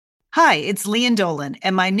Hi, it's Leanne Dolan,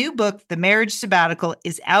 and my new book, The Marriage Sabbatical,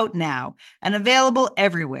 is out now and available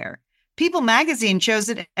everywhere. People magazine chose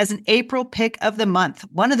it as an April pick of the month,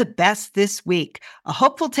 one of the best this week. A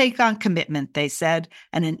hopeful take on commitment, they said,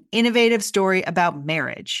 and an innovative story about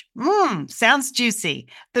marriage. Sounds juicy.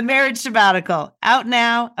 The Marriage Sabbatical, out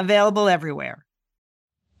now, available everywhere.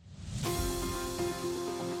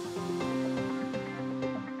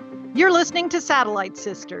 You're listening to Satellite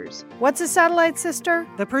Sisters. What's a satellite sister?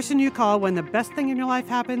 The person you call when the best thing in your life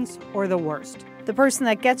happens or the worst. The person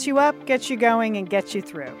that gets you up, gets you going, and gets you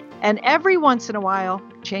through. And every once in a while,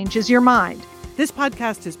 changes your mind. This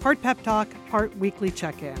podcast is part pep talk, part weekly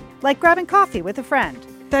check-in. Like grabbing coffee with a friend.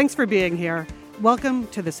 Thanks for being here. Welcome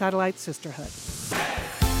to the Satellite Sisterhood.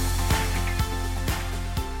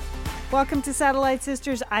 Welcome to Satellite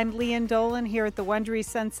Sisters. I'm Leanne Dolan here at the Wondery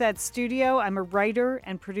Sunset Studio. I'm a writer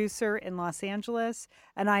and producer in Los Angeles,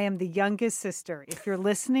 and I am the youngest sister. If you're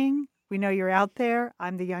listening, we know you're out there.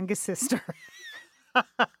 I'm the youngest sister.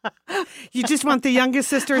 You just want the youngest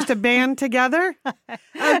sisters to band together?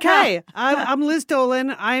 Okay, I'm Liz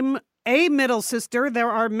Dolan. I'm a middle sister. There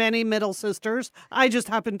are many middle sisters. I just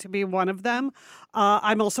happen to be one of them.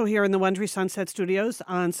 I'm also here in the Wondery Sunset Studios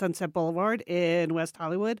on Sunset Boulevard in West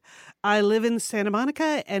Hollywood. I live in Santa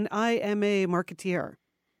Monica, and I am a marketeer.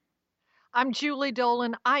 I'm Julie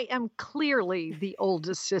Dolan. I am clearly the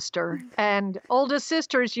oldest sister. And oldest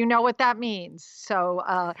sisters, you know what that means. So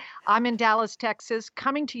I'm in Dallas, Texas,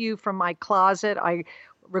 coming to you from my closet. I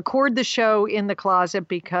record the show in the closet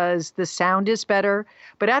because the sound is better.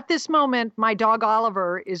 But at this moment, my dog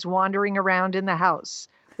Oliver is wandering around in the house,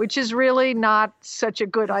 which is really not such a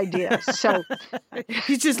good idea. So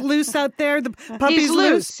he's just loose out there. The puppy's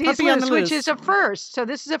loose. He's loose, which is a first. So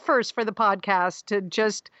this is a first for the podcast to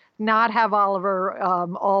just not have Oliver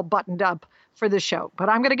all buttoned up for the show. But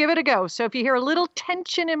I'm going to give it a go. So if you hear a little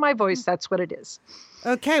tension in my voice, that's what it is.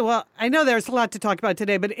 Okay, well, I know there's a lot to talk about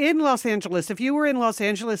today, but in Los Angeles, if you were in Los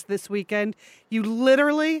Angeles this weekend, you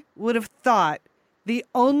literally would have thought the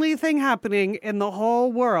only thing happening in the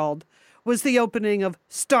whole world was the opening of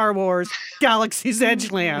Star Wars Galaxy's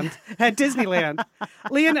Edge Land at Disneyland.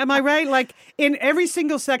 Leanne, am I right? Like, in every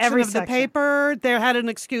single section the paper, they had an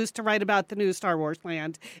excuse to write about the new Star Wars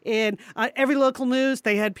land. In every local news,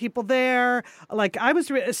 they had people there. Like,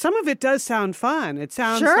 some of it does sound fun. It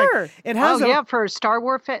sounds like it has. For Star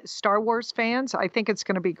Wars fans, I think it's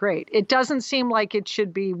going to be great. It doesn't seem like it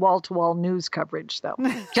should be wall-to-wall news coverage, though.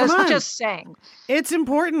 Just saying. It's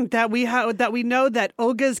important that we know that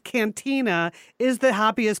Oga's Cantina is the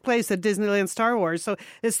happiest place at Disneyland Star Wars. So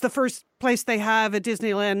it's the first place they have at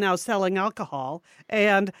Disneyland now selling alcohol,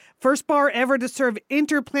 and first bar ever to serve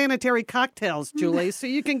interplanetary cocktails, Julie. So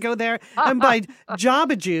you can go there and buy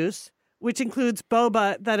Jabba Juice, which includes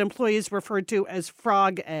boba that employees refer to as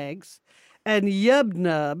frog eggs, and Yub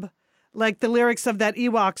Nub, like the lyrics of that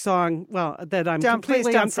Ewok song, that I'm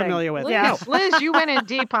completely unfamiliar with. Liz, you went in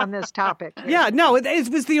deep on this topic. Yeah, no, it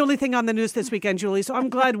was the only thing on the news this weekend, Julie, so I'm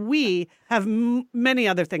glad we have many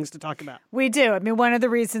other things to talk about. We do. I mean, one of the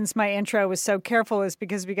reasons my intro was so careful is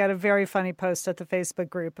because we got a very funny post at the Facebook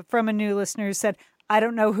group from a new listener who said, I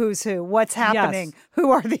don't know who's who. What's happening? Yes.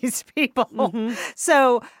 Who are these people? Mm-hmm.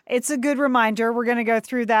 So it's a good reminder. We're going to go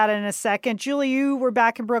through that in a second. Julie, you were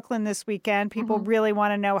back in Brooklyn this weekend. People really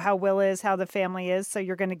want to know how Will is, how the family is. So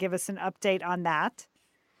you're going to give us an update on that.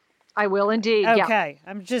 I will indeed. Okay. Yeah.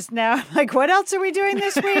 I'm just now like, what else are we doing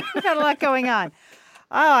this week? We've got a lot going on.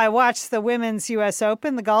 Oh, I watched the Women's U.S.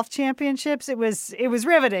 Open, the golf championships. It was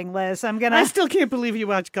riveting, Liz. I still can't believe you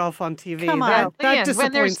watch golf on TV. Come on. That disappoints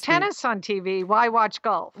when there's me. tennis on TV, why watch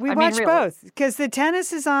golf? We watch both because the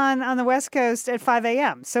tennis is on the West Coast at 5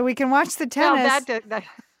 a.m. So we can watch the tennis.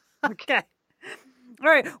 Okay. All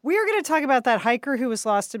right, we are going to talk about that hiker who was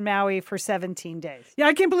lost in Maui for 17 days. Yeah,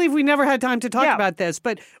 I can't believe we never had time to talk about this,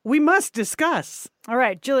 but we must discuss. All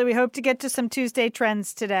right, Julie, we hope to get to some Tuesday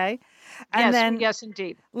trends today. And yes,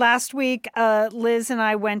 indeed. Last week, Liz and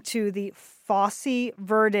I went to the Fosse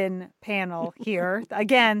Verdon panel here.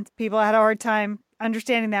 Again, people had a hard time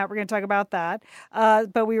understanding that. We're going to talk about that.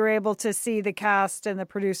 But we were able to see the cast and the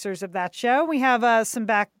producers of that show. We have some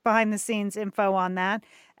behind-the-scenes info on that.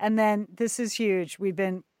 And then this is huge. We've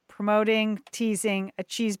been teasing a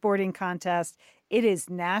cheeseboarding contest. It is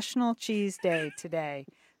National Cheese Day today.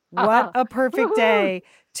 What a perfect day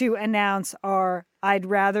to announce our I'd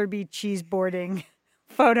rather be cheeseboarding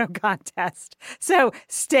photo contest. So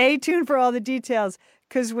stay tuned for all the details,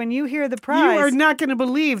 because when you hear the prize, You are not going to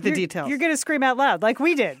believe the you're- details. You're going to scream out loud like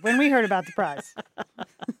we did when we heard about the prize.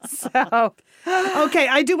 So Okay,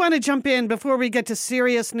 I do want to jump in before we get to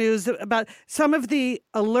serious news about some of the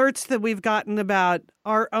alerts that we've gotten about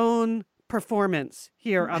our own performance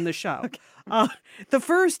here on the show. The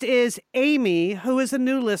first is Amy, who is a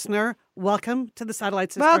new listener. Welcome to the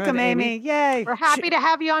Satellite Sisterhood. welcome, Amy. Yay. We're happy to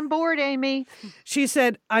have you on board, Amy. She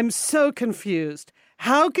said, I'm so confused.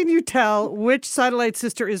 How can you tell which satellite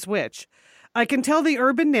sister is which? I can tell the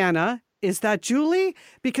urban Nana. Is that Julie?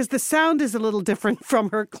 Because the sound is a little different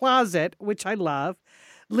from her closet, which I love.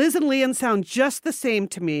 Liz and Leon sound just the same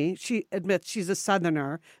to me. She admits she's a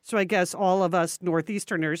Southerner, so I guess all of us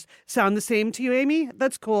Northeasterners sound the same to you, Amy.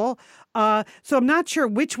 That's cool. So I'm not sure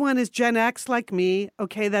which one is Gen X like me.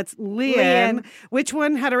 Okay, that's Leon. Which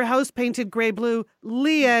one had her house painted gray-blue?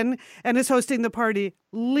 Leon. And is hosting the party?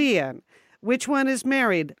 Leon. Which one is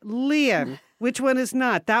married? Leon. Which one is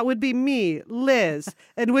not? That would be me, Liz.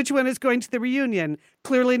 And which one is going to the reunion?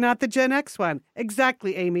 Clearly not the Gen X one.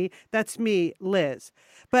 Exactly, Amy. That's me, Liz.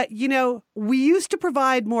 But, you know, we used to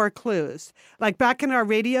provide more clues. Like back in our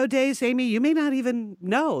radio days, Amy, you may not even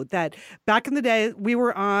know that back in the day, we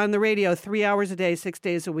were on the radio 3 hours a day, 6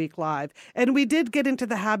 days a week live. And we did get into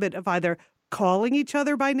the habit of either calling each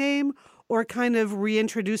other by name or kind of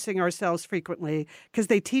reintroducing ourselves frequently, because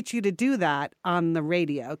they teach you to do that on the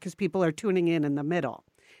radio because people are tuning in the middle.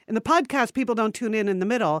 In the podcast, people don't tune in the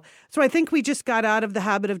middle. So I think we just got out of the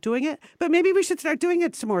habit of doing it. But maybe we should start doing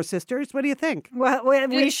it some more, sisters. What do you think? Well,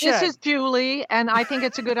 we should. This is Julie, and I think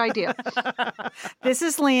it's a good idea. This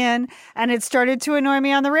is Leon, and it started to annoy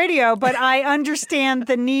me on the radio, but I understand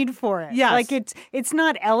the need for it. Yes. Like it's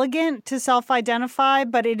not elegant to self-identify,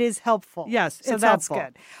 but it is helpful. Yes, so it's that's helpful.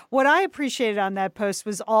 good. What I appreciated on that post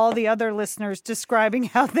was all the other listeners describing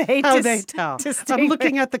how they tell. I'm distinguish.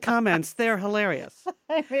 looking at the comments. They're hilarious.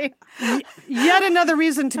 I mean, Yet another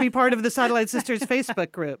reason to be part of the Satellite Sisters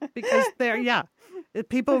Facebook group, because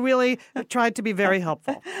people really tried to be very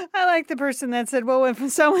helpful. I like the person that said, well,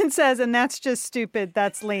 if someone says, and that's just stupid,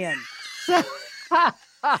 that's Leon.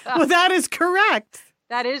 Well, that is correct.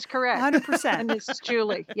 That is correct. 100%. And it's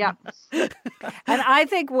Julie. Yeah. And I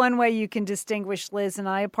think one way you can distinguish Liz and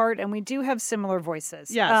I apart, and we do have similar voices.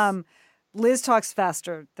 Yes. Liz talks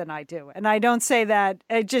faster than I do. And I don't say that.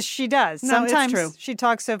 She does. No, it's Sometimes true. she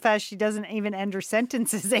talks so fast she doesn't even end her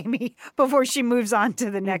sentences, Amy, before she moves on to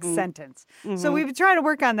the next sentence. So we've been trying to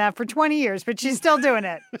work on that for 20 years, but she's still doing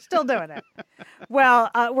it. Still doing it. Well,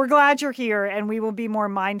 we're glad you're here, and we will be more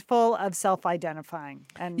mindful of self-identifying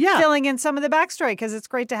and filling in some of the backstory, because it's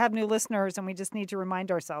great to have new listeners, and we just need to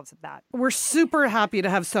remind ourselves of that. We're super happy to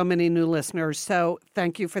have so many new listeners, so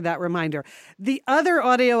thank you for that reminder. The other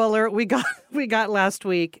audio alert we got last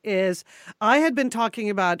week is I had been talking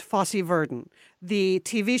about Fosse Verdon, the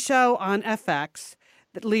TV show on FX.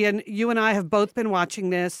 That Leon, you and I have both been watching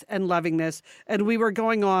this and loving this, and we were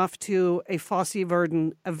going off to a Fosse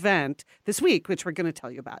Verdon event this week, which we're going to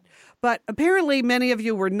tell you about. But apparently many of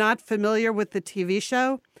you were not familiar with the TV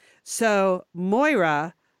show, so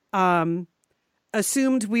Moira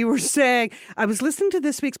assumed we were saying, I was listening to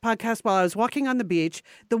this week's podcast while I was walking on the beach.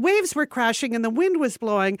 The waves were crashing and the wind was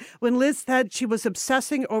blowing when Liz said she was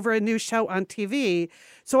obsessing over a new show on TV.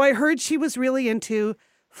 So I heard she was really into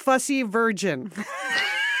Fussy Virgin.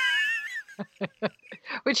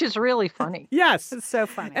 Which is really funny. Yes. It's so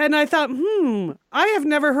funny. And I thought, I have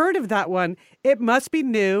never heard of that one. It must be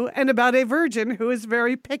new and about a virgin who is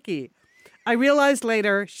very picky. I realized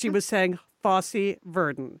later she was saying Fosse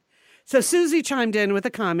Verdon. So Susie chimed in with a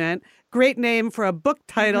comment, great name for a book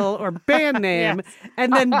title or band name. Yes.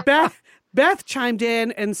 And then Beth chimed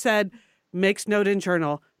in and said, makes note in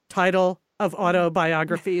journal, title of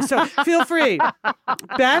autobiography. So feel free.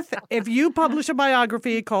 Beth, if you publish a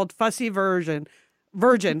biography called Fussy Virgin,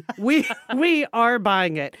 we are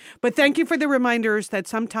buying it. But thank you for the reminders that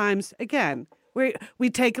sometimes, again, we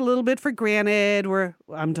take a little bit for granted.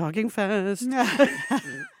 I'm talking fast.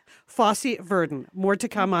 Fosse Verdon. More to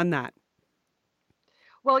come on that.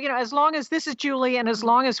 Well, as long as this is Julie, and as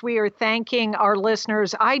long as we are thanking our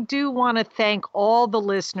listeners, I do want to thank all the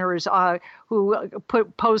listeners who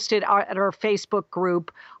posted at our Facebook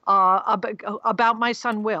group about my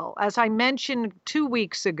son, Will. As I mentioned 2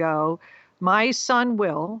 weeks ago, my son,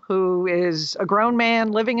 Will, who is a grown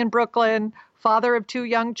man living in Brooklyn, father of 2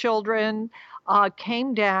 young children,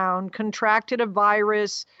 came down, contracted a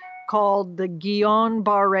virus called the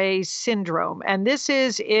Guillain-Barré syndrome. And they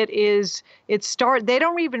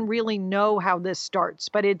don't even really know how this starts,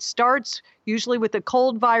 but it starts usually with a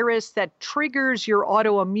cold virus that triggers your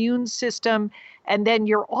autoimmune system and then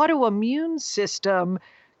your autoimmune system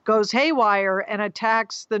goes haywire and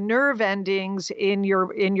attacks the nerve endings in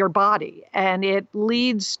your body, and it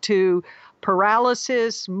leads to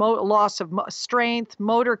paralysis, loss of strength,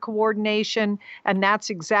 motor coordination, and that's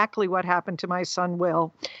exactly what happened to my son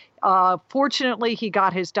Will. Fortunately, he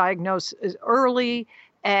got his diagnosis early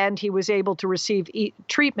and he was able to receive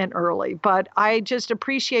treatment early. But I just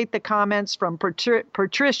appreciate the comments from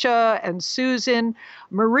Patricia and Susan.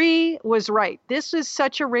 Marie was right. This is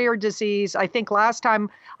such a rare disease. I think last time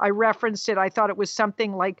I referenced it, I thought it was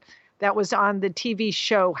something like that was on the TV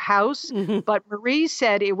show House. But Marie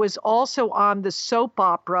said it was also on the soap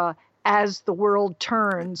opera As the World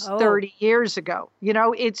Turns 30 years ago. You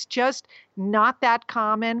know, it's just not that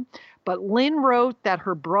common. But Lynn wrote that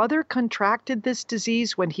her brother contracted this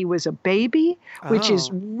disease when he was a baby, which is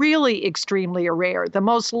really extremely rare. The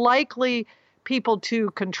most likely people to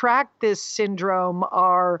contract this syndrome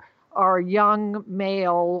are young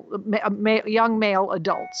male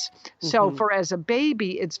adults. So for as a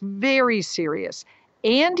baby, it's very serious.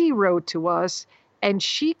 Andy wrote to us, and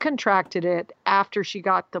she contracted it after she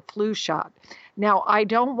got the flu shot. Now, I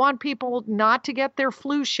don't want people not to get their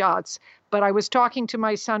flu shots, but I was talking to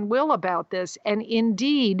my son Will about this, and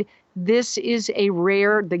indeed, this is the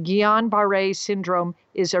Guillain-Barré syndrome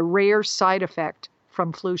is a rare side effect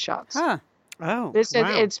from flu shots. Huh. Oh, wow.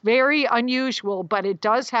 It's very unusual, but it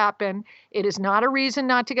does happen. It is not a reason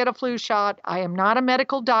not to get a flu shot. I am not a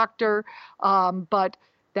medical doctor, but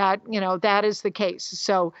that is the case.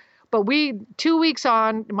 So, but 2 weeks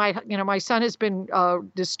on, my son has been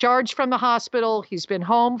discharged from the hospital. He's been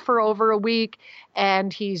home for over a week,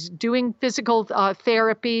 and he's doing physical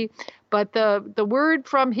therapy. But the word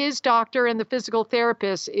from his doctor and the physical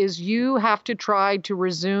therapist is you have to try to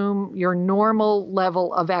resume your normal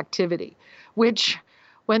level of activity, which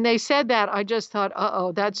when they said that, I just thought,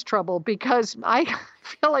 that's trouble, because I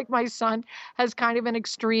feel like my son has kind of an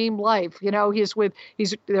extreme life. You know,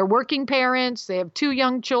 they're working parents. They have 2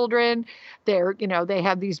 young children. They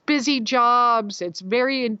have these busy jobs. It's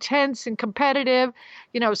very intense and competitive,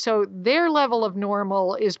 so their level of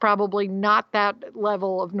normal is probably not that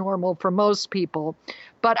level of normal for most people.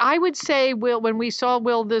 But I would say, Will, when we saw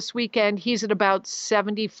Will this weekend, he's at about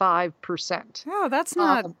 75%. Oh, that's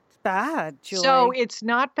not bad, Julie. So it's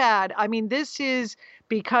not bad. I mean, this is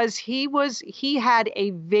because he had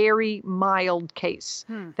a very mild case.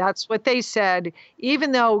 That's what they said.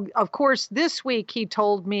 Even though, of course, this week he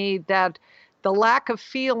told me that the lack of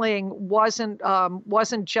feeling wasn't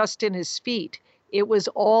just in his feet. It was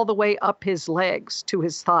all the way up his legs to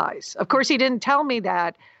his thighs. Of course, he didn't tell me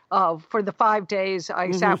that for the 5 days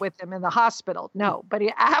I sat with him in the hospital. No, but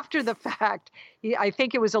after the fact, I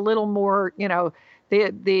think it was a little more,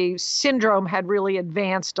 the syndrome had really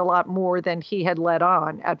advanced a lot more than he had let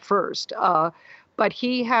on at first. But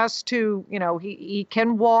he has to, he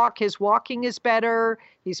can walk. His walking is better.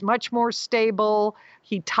 He's much more stable.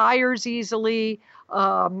 He tires easily.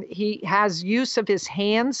 He has use of his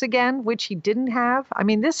hands again, which he didn't have. I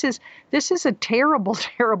mean, this is a terrible,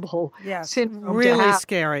 terrible syndrome. Really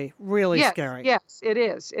scary. Really scary. Yes, it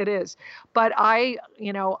is. It is. But I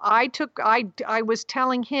was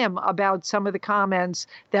telling him about some of the comments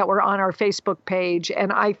that were on our Facebook page,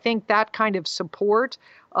 and I think that kind of support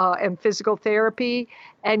and physical therapy,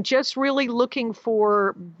 and just really looking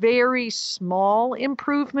for very small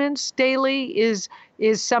improvements daily is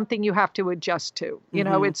something you have to adjust to.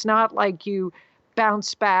 It's not like you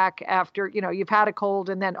bounce back after, you've had a cold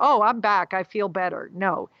and then, I'm back, I feel better.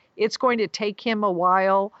 No, it's going to take him a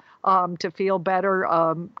while to feel better,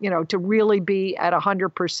 to really be at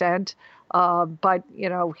 100%.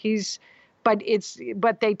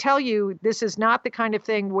 But they tell you this is not the kind of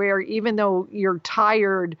thing where even though you're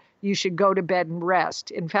tired, you should go to bed and rest.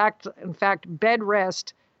 In fact, bed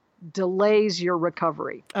rest delays your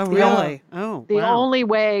recovery. Oh, really? The only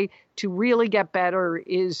way to really get better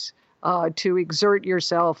is to exert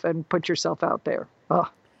yourself and put yourself out there.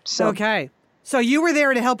 Okay. So you were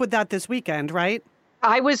there to help with that this weekend, right?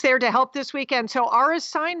 I was there to help this weekend. So our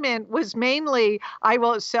assignment was mainly,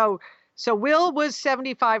 so Will was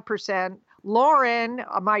 75%. Lauren,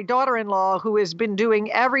 my daughter-in-law, who has been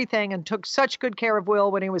doing everything and took such good care of Will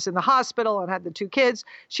when he was in the hospital and had the 2 kids,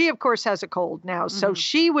 she, of course, has a cold now. So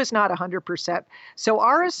she was not 100%. So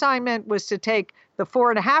our assignment was to take the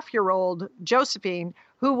 4.5-year-old, Josephine,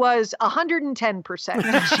 who was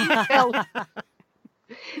 110%.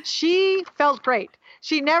 She felt great.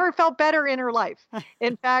 She never felt better in her life.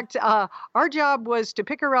 In fact, our job was to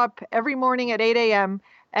pick her up every morning at 8 a.m.,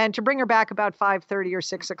 and to bring her back about 5:30 or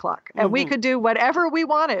 6 o'clock. And we could do whatever we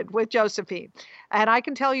wanted with Josephine. And I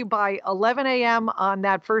can tell you by 11 a.m. on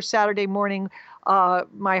that first Saturday morning,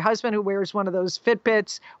 my husband, who wears one of those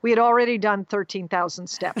Fitbits, we had already done 13,000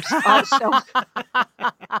 steps.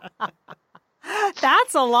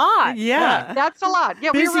 That's a lot. Yeah. That's a lot.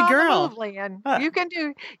 Yeah, Busy we were on girl. the move,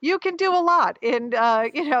 Leanne. You can do a lot, and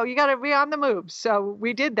you got to be on the move. So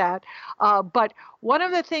we did that. But one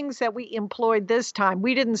of the things that we employed this time,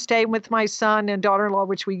 we didn't stay with my son and daughter-in-law,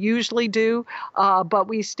 which we usually do, but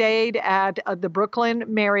we stayed at the Brooklyn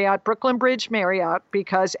Bridge Marriott,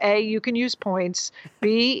 because A, you can use points.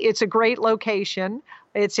 B, it's a great location.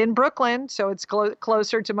 It's in Brooklyn, so it's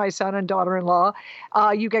closer to my son and daughter-in-law.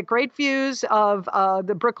 You get great views of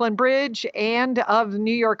the Brooklyn Bridge and of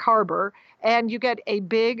New York Harbor, and you get a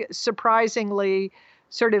big, surprisingly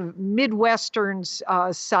sort of Midwestern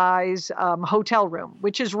size hotel room,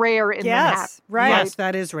 which is rare in Manhattan. Yes, right. Yes,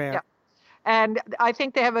 that is rare. Yeah. And I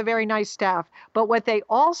think they have a very nice staff. But what they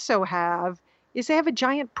also have is they have a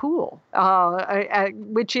giant pool,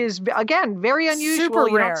 which is, again, very unusual. Super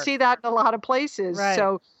You rare. don't see that in a lot of places. Right.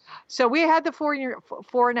 So we had the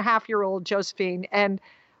 4.5-year-old Josephine, and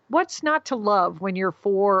what's not to love when you're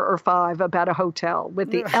 4 or 5 about a hotel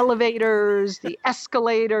with the elevators, the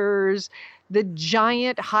escalators, the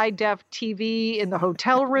giant high-def TV in the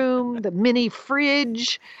hotel room, the mini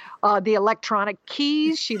fridge, the electronic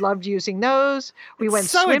keys. She loved using those. We went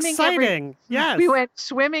So swimming. exciting. Yes. We went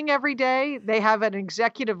swimming every day. They have an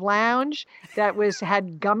executive lounge that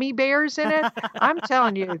had gummy bears in it. I'm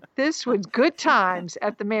telling you, this was good times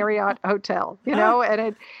at the Marriott Hotel,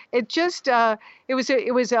 and it just so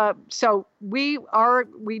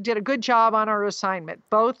we did a good job on our assignment,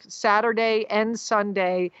 both Saturday and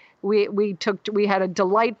Sunday. We had a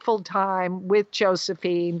delightful time with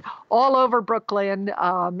Josephine all over Brooklyn,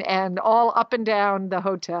 and all up and down the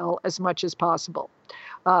hotel as much as possible.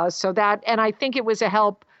 And I think it was a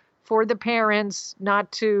help for the parents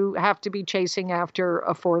not to have to be chasing after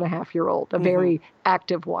a 4.5-year-old, a very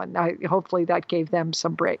active one. Hopefully that gave them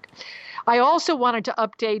some break. I also wanted to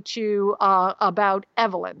update you about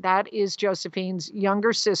Evelyn. That is Josephine's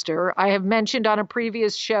younger sister. I have mentioned on a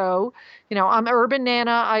previous show, I'm Urban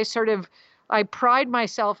Nana. I pride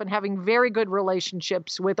myself in having very good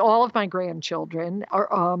relationships with all of my grandchildren.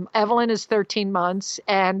 Evelyn is 13 months,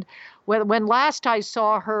 and when last I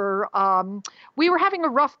saw her, we were having a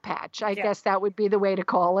rough patch. I guess that would be the way to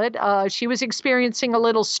call it. She was experiencing a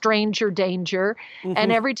little stranger danger,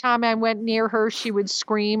 and every time I went near her, she would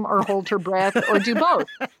scream or hold her breath or do both.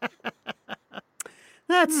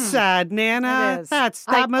 That's sad, Nana. It is.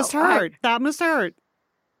 That must hurt. That must hurt.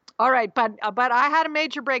 All right, but I had a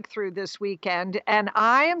major breakthrough this weekend, and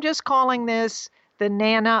I am just calling this the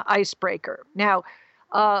Nana icebreaker. Now,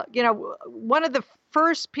 one of the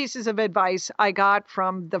first pieces of advice I got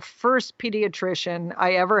from the first pediatrician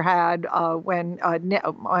I ever had when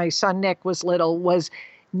my son Nick was little was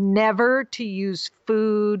never to use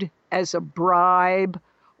food as a bribe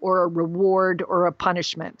or a reward or a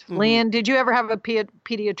punishment. Leanne, did you ever have a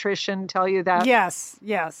pediatrician tell you that? Yes.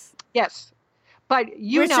 Yes. But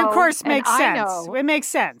Which of course makes sense. It makes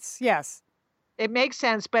sense. Yes. It makes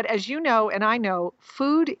sense. But as you know, and I know,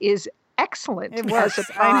 food is excellent It as works. a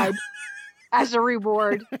bribe, as a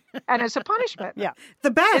reward, and as a punishment. Yeah.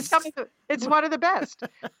 The best. It's one of the best.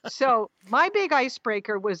 So my big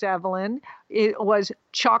icebreaker was, Evelyn, it was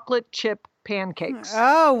chocolate chip pancakes.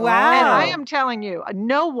 Oh, wow. And I am telling you,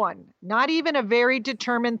 no one, not even a very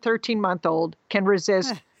determined 13-month-old, can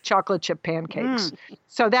resist chocolate chip pancakes.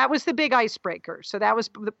 So that was the big icebreaker. So that was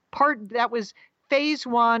phase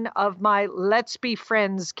 1 of my Let's Be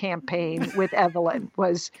Friends campaign with Evelyn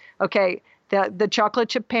was, okay, the chocolate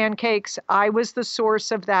chip pancakes, I was the source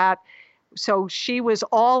of that. So she was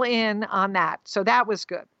all in on that. So that was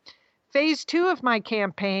good. Phase 2 of my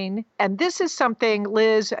campaign, and this is something,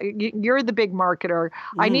 Liz, you're the big marketer.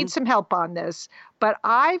 I need some help on this, but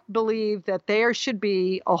I believe that there should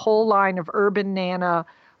be a whole line of Urban Nana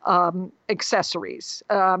accessories,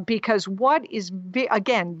 because what is,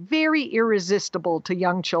 again, very irresistible to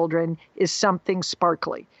young children is something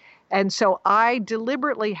sparkly. And so I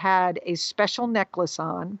deliberately had a special necklace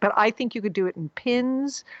on, but I think you could do it in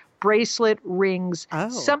pins, bracelet, rings,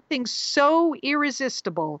 something so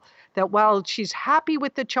irresistible that while she's happy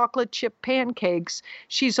with the chocolate chip pancakes,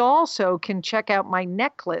 she's also can check out my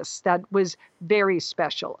necklace that was very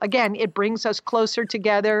special. Again, it brings us closer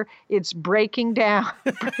together. It's breaking down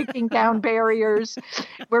breaking down barriers.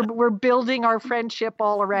 We're building our friendship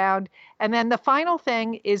all around. And then the final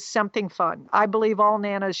thing is something fun. I believe all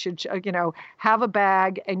nanas should, have a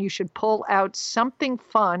bag, and you should pull out something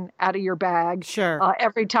fun out of your bag Sure.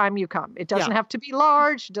 every time you come. It doesn't have to be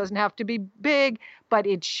large, it doesn't have to be big, but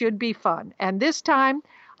it should be fun. And this time,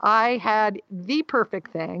 I had the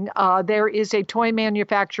perfect thing. There is a toy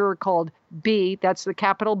manufacturer called B, that's the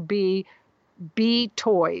capital B, B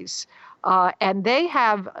Toys. And they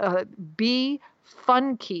have B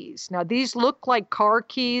Fun Keys. Now these look like car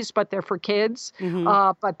keys, but they're for kids.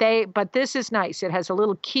 But this is nice. It has a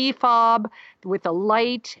little key fob with a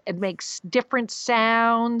light. It makes different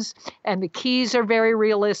sounds, and the keys are very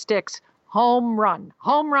realistic. Home run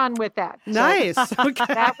with that. Nice. So, Okay.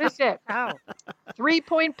 that was it. Wow.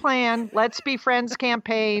 3-point plan, Let's Be Friends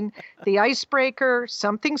campaign, the icebreaker,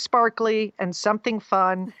 something sparkly and something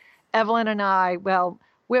fun. Evelyn and I, well,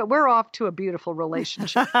 we're off to a beautiful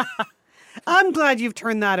relationship. I'm glad you've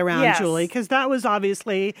turned that around, Yes. Julie, because that was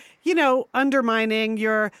obviously, undermining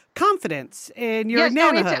your confidence in your Yes,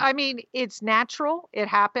 no, nanahood. it's natural. It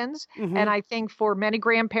happens. And I think for many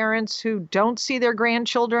grandparents who don't see their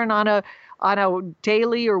grandchildren on a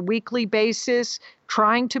daily or weekly basis,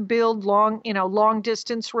 trying to build long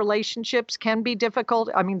distance relationships can be difficult.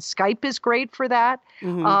 I mean, Skype is great for that.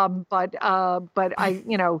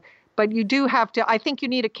 But you do have to, I think you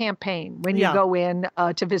need a campaign when you go in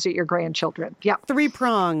to visit your grandchildren. Yeah. 3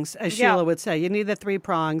 prongs, as Sheila would say. You need the 3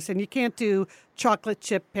 prongs, and you can't do chocolate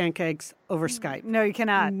chip pancakes over Skype. No, you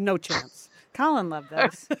cannot. No chance. Colin loved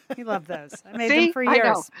those. He loved those. I made See? them for I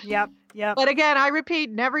years. know. Yep. But again, I repeat,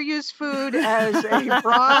 never use food as a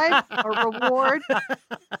bribe or reward.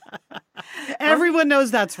 Everyone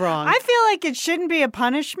knows that's wrong. I feel like it shouldn't be a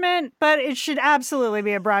punishment, but it should absolutely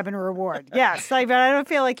be a bribe and a reward. Yes, but I don't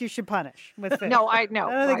feel like you should punish with food. No, I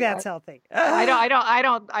don't think that's healthy. I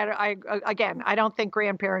don't think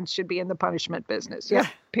grandparents should be in the punishment business. Yeah.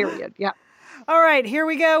 Period. Yeah. All right, here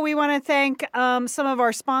we go. We want to thank some of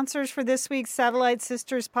our sponsors for this week's Satellite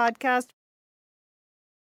Sisters podcast.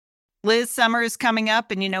 Liz, summer is coming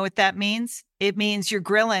up, and you know what that means? It means you're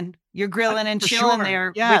grilling. You're grilling and For chilling sure.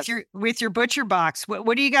 there Yes. with your butcher box.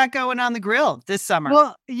 What do you got going on the grill this summer?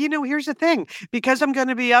 Well, here's the thing. Because I'm going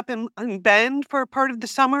to be up in Bend for part of the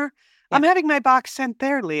summer, I'm having my box sent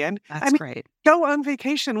there, Leanne. That's great. Go on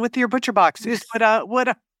vacation with your butcher box is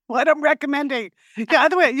what I'm recommending. Yeah,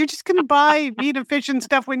 other way, you're just going to buy meat and fish and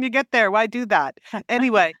stuff when you get there. Why do that?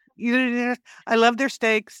 Anyway, I love their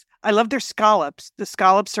steaks. I love their scallops. The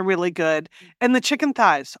scallops are really good. And the chicken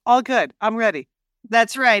thighs, all good. I'm ready.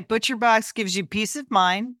 That's right. Butcher Box gives you peace of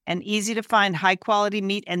mind and easy to find high quality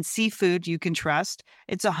meat and seafood you can trust.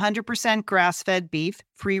 It's 100% grass fed beef,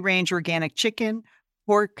 free range organic chicken,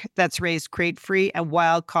 pork that's raised crate free, and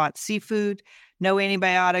wild caught seafood. No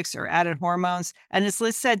antibiotics or added hormones. And as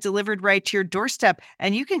Liz said, delivered right to your doorstep.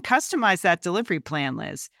 And you can customize that delivery plan,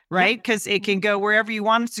 Liz, right? Because it can go wherever you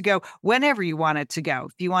want it to go, whenever you want it to go.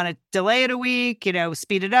 If you want to delay it a week,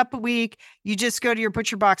 speed it up a week, you just go to your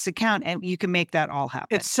Butcher Box account and you can make that all happen.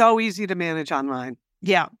 It's so easy to manage online.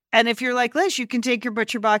 Yeah. And if you're like Liz, you can take your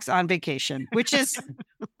Butcher Box on vacation, which is...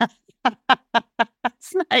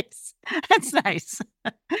 That's nice. That's nice.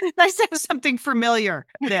 Nice to have something familiar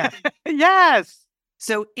there. Yes.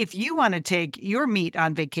 So if you want to take your meat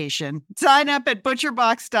on vacation, sign up at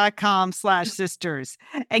butcherbox.com/sisters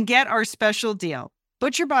and get our special deal.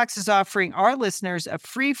 ButcherBox is offering our listeners a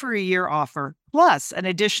free for a year offer plus an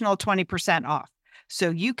additional 20% off. So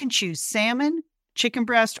you can choose salmon, chicken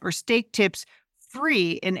breast, or steak tips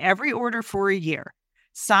free in every order for a year.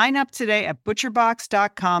 Sign up today at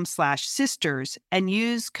butcherbox.com/sisters and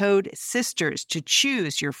use code SISTERS to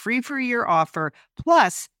choose your free for a year offer,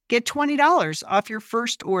 plus get $20 off your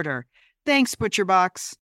first order. Thanks,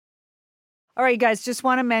 ButcherBox. All right, you guys, just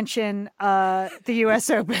want to mention the U.S.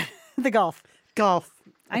 Open, the golf.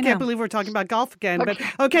 I know. can't believe we're talking about golf again. But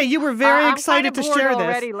okay, you were very excited to share this.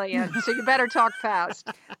 already, Leanne, so you better talk fast.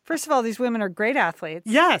 First of all, these women are great athletes.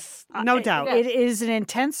 Yes, no doubt. It is an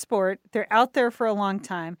intense sport. They're out there for a long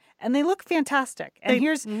time, and they look fantastic. And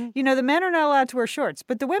here's, the men are not allowed to wear shorts,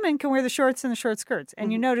 but the women can wear the shorts and the short skirts.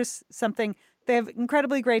 And you notice something. They have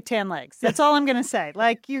incredibly great tan legs. That's all I'm going to say.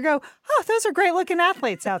 Like, you go, oh, those are great looking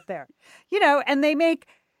athletes out there. And they make,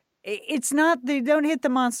 it's not, they don't hit the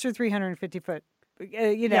monster 350 foot,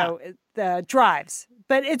 the drives,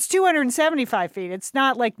 but it's 275 feet. It's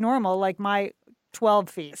not like normal, like my 12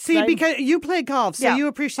 feet. See, right? because you play golf, so Yeah. you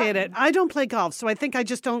appreciate it. I don't play golf, so I think I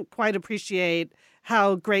just don't quite appreciate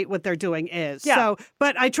how great what they're doing is. Yeah. So,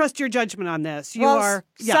 but I trust your judgment on this. You well, are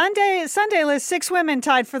Sunday, Liz, 6 women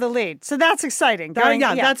tied for the lead. So that's exciting.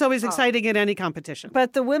 That's always exciting in any competition.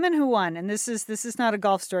 But the women who won, and this is not a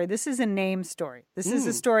golf story. This is a name story. This is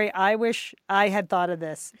a story I wish I had thought of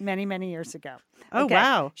this many, many years ago. Oh,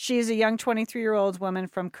 wow. She is a young 23-year-old woman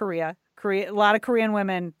from Korea. A lot of Korean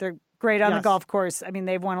women. They're great on the golf course. I mean,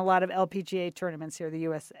 they've won a lot of LPGA tournaments here, the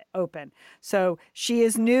U.S. Open. So she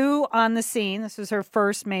is new on the scene. This was her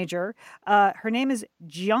first major. Her name is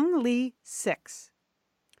Jung-Lee Six.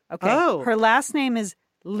 Okay. Oh. Her last name is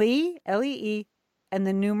Lee, L-E-E, and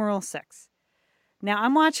the numeral 6. Now,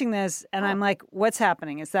 I'm watching this, and I'm like, what's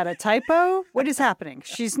happening? Is that a typo? What is happening?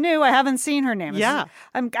 She's new. I haven't seen her name. Yeah.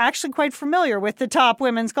 I'm actually quite familiar with the top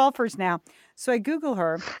women's golfers now. So I Google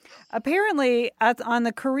her. Apparently, on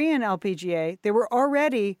the Korean LPGA, there were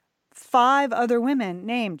already 5 other women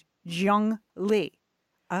named Jung Lee.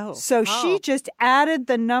 Oh. So she just added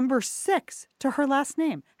the number 6 to her last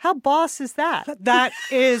name. How boss is that? That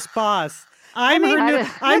is boss. I'm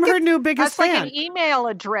her new biggest That's fan. like an email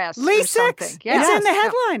address. Lee or 6. something. It's in the Yeah.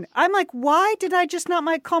 headline. I'm like, why did I just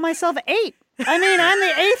not call myself 8? I mean, I'm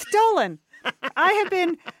the 8th Dolan. I have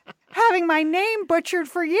been having my name butchered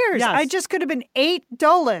for years. Yes. I just could have been 8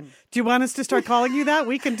 Dolan. Do you want us to start calling you that?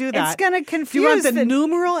 We can do that. It's going to Do confuse you want the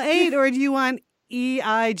numeral 8 or do you want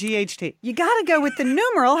EIGHT? You got to go with the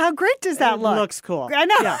numeral. How great does that It look? looks cool. I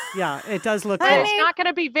know. Yeah, it does look But cool. it's not going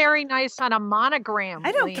to be very nice on a monogram.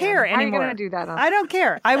 I don't Leanne. care How are you anymore. going to do that? I don't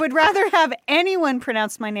care. I would rather have anyone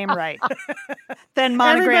pronounce my name right than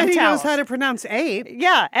monogram Everybody knows towels. how to pronounce 8.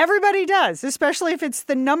 Yeah, everybody does, especially if it's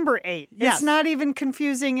the number 8. Yes. It's not even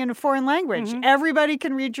confusing in a foreign language. Everybody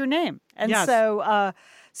can read your name. And Yes. so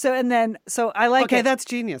I like Okay, it. that's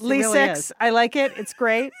genius. It Lee really 6, is. I like it. It's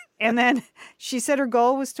great. And then she said her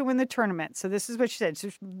goal was to win the tournament. So this is what she said.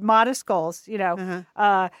 So modest goals,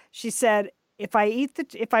 She said, if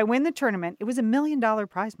I win the tournament, it was $1 million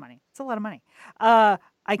prize money. It's a lot of money.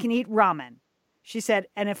 I can eat ramen. She said,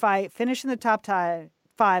 and if I finish in the top 5,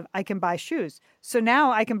 I can buy shoes. So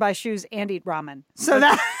now I can buy shoes and eat ramen. So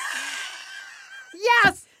that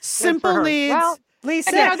yes, Simple her. needs. Well, Lee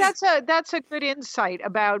 6. And, that's a good insight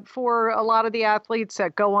about for a lot of the athletes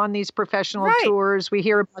that go on these professional Right. tours. We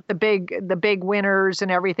hear about the big winners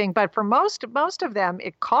and everything, but for most of them,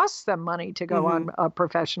 it costs them money to go on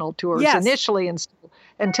professional tours Yes. initially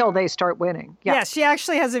until they start winning. Yeah. Yes, she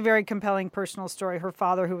actually has a very compelling personal story. Her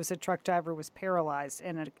father, who was a truck driver, was paralyzed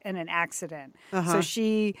in an accident. So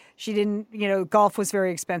she didn't, golf was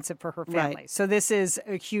very expensive for her family. Right. So this is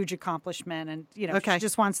a huge accomplishment, and Okay. she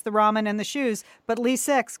just wants the ramen and the shoes. But Lee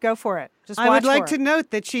 6, go for it. Just I would watch like for to it.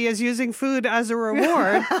 note that she is using food as a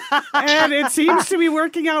reward, and it seems to be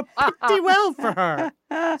working out pretty well for her.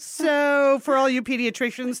 So, for all you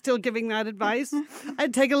pediatricians still giving that advice,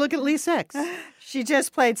 I'd take a look at Lee 6. She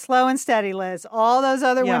just played slow and steady, Liz. All those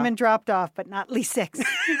other Yeah. women dropped off, but not Lee 6.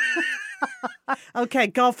 Okay,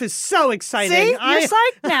 golf is so exciting. See? You're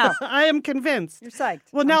psyched now. I am convinced. You're psyched.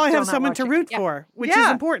 Well, now I still have not someone to watching. root Yeah. for, which is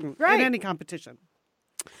Yeah, important right. in any competition.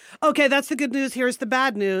 Okay, that's the good news. Here's the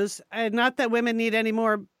bad news. Not that women need any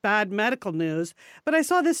more bad medical news, but I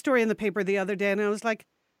saw this story in the paper the other day and I was like,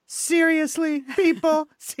 seriously, people?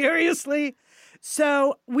 Seriously?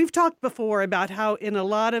 So we've talked before about how in a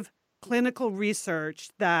lot of clinical research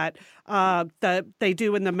that they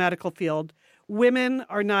do in the medical field, women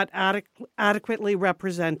are not adequately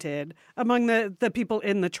represented among the people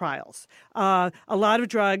in the trials. A lot of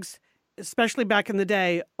drugs, especially back in the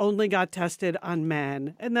day, only got tested on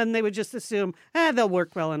men. And then they would just assume, they'll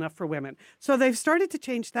work well enough for women. So they've started to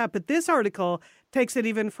change that. But this article takes it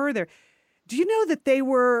even further. Do you know that they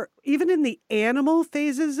were, even in the animal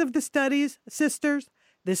phases of the studies, sisters,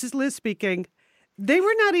 this is Liz speaking, they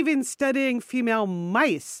were not even studying female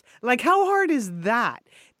mice. Like, how hard is that?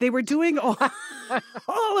 They were doing all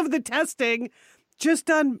of the testing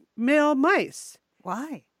just on male mice.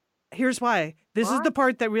 Why? Here's why. This is the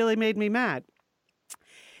part that really made me mad.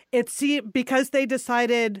 Because they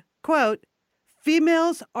decided, quote,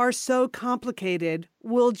 females are so complicated,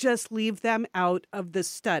 we'll just leave them out of the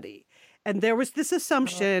study. And there was this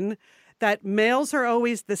assumption that males are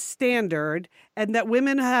always the standard and that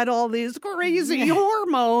women had all these crazy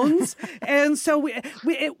hormones. And so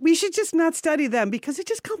we should just not study them because it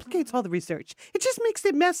just complicates all the research. It just makes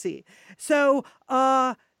it messy. So,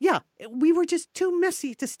 we were just too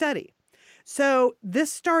messy to study. So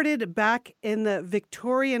this started back in the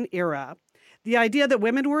Victorian era. The idea that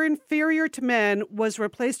women were inferior to men was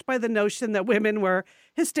replaced by the notion that women were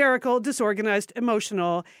hysterical, disorganized,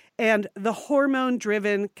 emotional, and the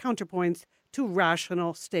hormone-driven counterpoints to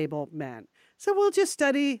rational, stable men. So we'll just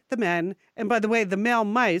study the men. And by the way, the male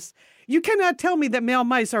mice, you cannot tell me that male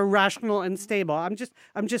mice are rational and stable. I'm just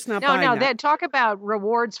not buying No, that. they talk about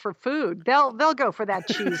rewards for food. They'll go for that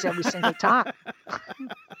cheese every single time.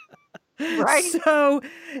 Right. So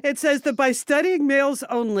it says that by studying males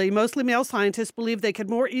only, mostly male scientists believe they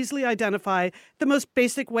could more easily identify the most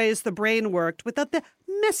basic ways the brain worked without the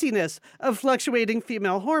messiness of fluctuating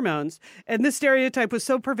female hormones. And this stereotype was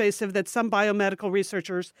so pervasive that some biomedical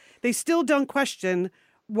researchers, they still don't question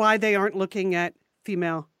why they aren't looking at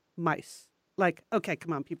female mice. Like, okay,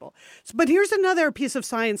 come on, people. But here's another piece of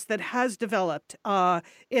science that has developed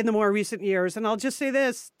in the more recent years. And I'll just say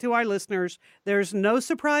this to our listeners. There's no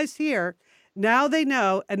surprise here. Now they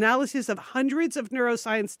know analyses of hundreds of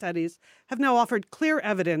neuroscience studies have now offered clear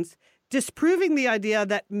evidence disproving the idea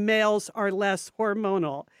that males are less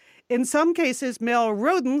hormonal. In some cases, male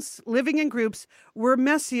rodents living in groups were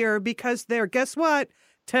messier because they're, guess what?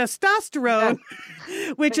 Testosterone,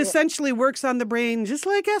 which essentially works on the brain just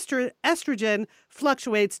like estrogen,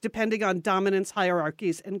 fluctuates depending on dominance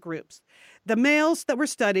hierarchies and groups. The males that were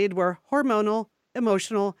studied were hormonal,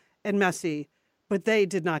 emotional, and messy, but they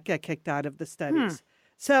did not get kicked out of the studies.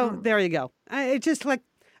 So there you go. I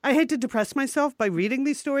hate to depress myself by reading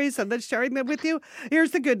these stories and then sharing them with you.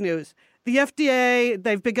 Here's the good news. The FDA,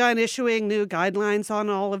 they've begun issuing new guidelines on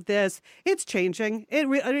all of this. It's changing.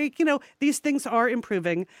 These things are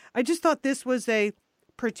improving. I just thought this was a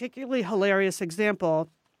particularly hilarious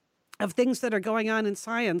example of things that are going on in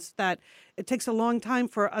science that it takes a long time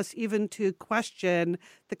for us even to question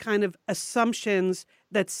the kind of assumptions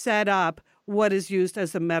that set up what is used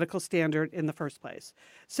as a medical standard in the first place.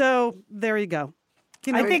 So there you go.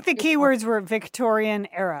 I think the key words were Victorian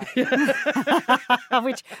era,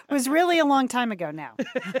 which was really a long time ago now.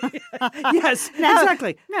 Yes,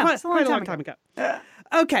 exactly. No, it's a long time ago.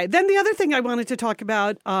 Okay, then the other thing I wanted to talk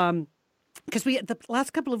about, because the last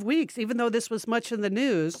couple of weeks, even though this was much in the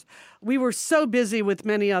news, we were so busy with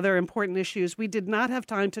many other important issues, we did not have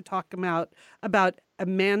time to talk about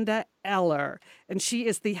Amanda Eller. And she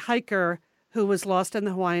is the hiker who was lost in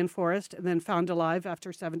the Hawaiian forest and then found alive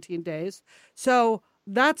after 17 days. So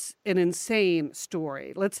that's an insane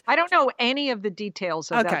story. I don't know any of the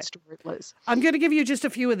details of that story, Liz. I'm going to give you just a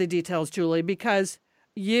few of the details, Julie, because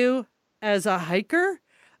you, as a hiker,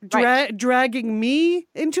 dragging me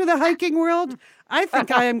into the hiking world, I think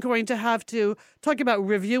I am going to have to talk about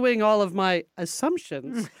reviewing all of my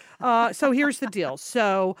assumptions. So here's the deal.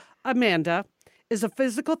 So Amanda is a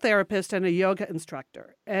physical therapist and a yoga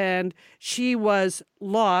instructor, and she was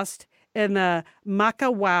lost in the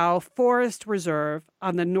Makawao Forest Reserve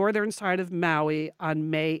on the northern side of Maui on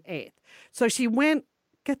May 8th. So she went,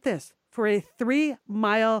 get this, for a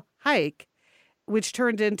 3-mile hike, which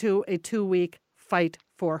turned into a 2-week fight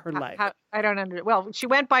for her life. I don't understand. Well, she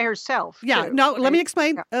went by herself. Yeah, too, no, right? let me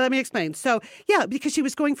explain. Let me explain. So, yeah, because she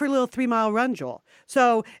was going for a little 3-mile run, Joel.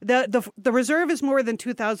 So the reserve is more than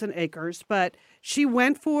 2,000 acres, but she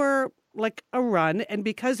went for like a run. And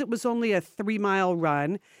because it was only a 3-mile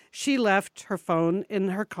run, she left her phone in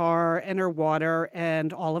her car and her water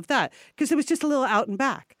and all of that because it was just a little out and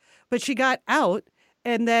back. But she got out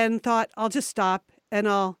and then thought, I'll just stop and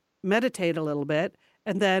I'll meditate a little bit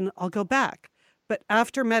and then I'll go back. But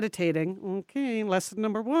after meditating, okay, lesson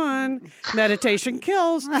number 1, meditation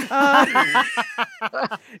kills.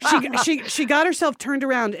 She got herself turned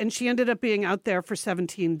around and she ended up being out there for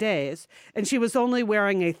 17 days. And she was only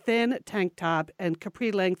wearing a thin tank top and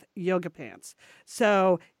capri-length yoga pants.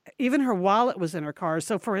 So even her wallet was in her car.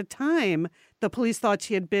 So for a time, the police thought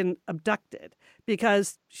she had been abducted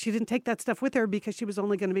because she didn't take that stuff with her because she was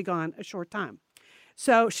only going to be gone a short time.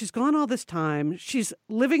 So she's gone all this time. She's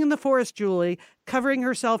living in the forest, Julie, covering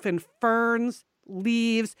herself in ferns,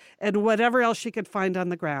 leaves, and whatever else she could find on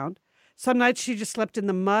the ground. Some nights she just slept in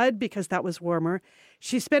the mud because that was warmer.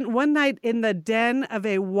 She spent one night in the den of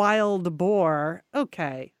a wild boar.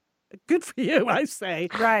 Okay, good for you, I say.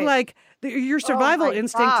 Right. Like your survival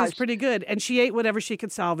instinct is gosh. pretty good. And she ate whatever she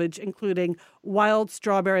could salvage, including wild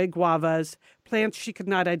strawberry guavas, plants she could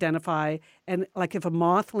not identify. And like if a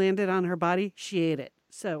moth landed on her body, she ate it.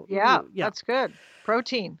 So Yeah, that's good.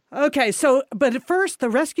 Protein. Okay, so, but at first the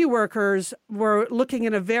rescue workers were looking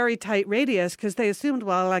in a very tight radius because they assumed,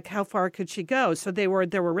 well, like how far could she go? So there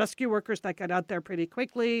were rescue workers that got out there pretty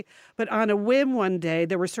quickly. But on a whim one day,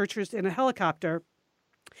 there were searchers in a helicopter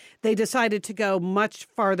they decided to go much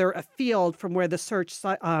farther afield from where the search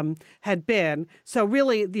had been. So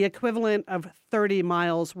really the equivalent of 30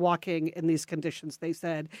 miles walking in these conditions, they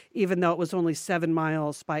said, even though it was only 7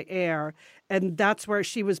 miles by air. And that's where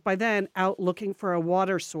she was by then out looking for a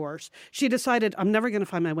water source. She decided, I'm never going to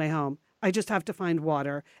find my way home. I just have to find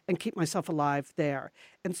water and keep myself alive there.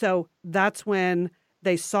 And so that's when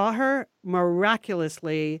they saw her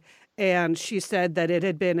miraculously, and she said that it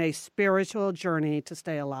had been a spiritual journey to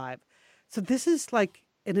stay alive. So this is like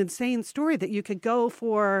an insane story that you could go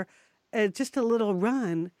for just a little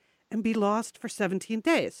run and be lost for 17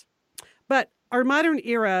 days. But our modern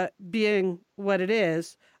era being what it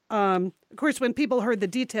is, of course, when people heard the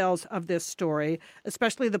details of this story,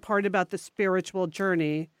 especially the part about the spiritual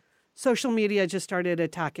journey, social media just started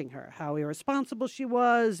attacking her, how irresponsible she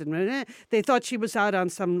was. And they thought she was out on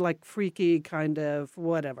some like freaky kind of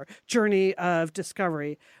whatever journey of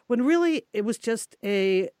discovery, when really it was just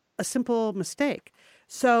a simple mistake.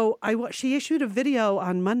 So she issued a video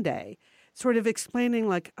on Monday sort of explaining,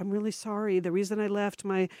 like, I'm really sorry. The reason I left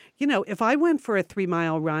if I went for a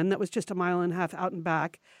 3-mile run that was just 1.5 miles out and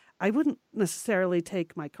back, I wouldn't necessarily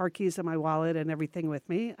take my car keys and my wallet and everything with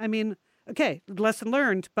me. I mean, okay, lesson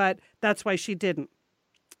learned, but that's why she didn't.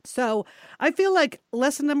 So I feel like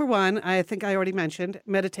lesson number 1, I think I already mentioned,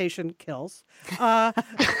 meditation kills.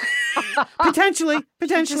 Potentially. She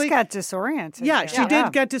just got disoriented. Yeah, she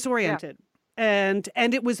did get disoriented. Yeah. And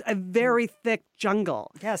it was a very thick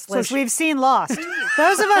jungle. Yes, Liz, so we've seen Lost.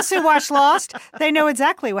 Those of us who watch Lost, they know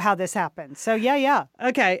exactly how this happened. So, yeah.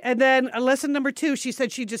 Okay, and then lesson number 2, she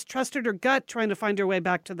said she just trusted her gut trying to find her way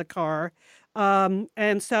back to the car.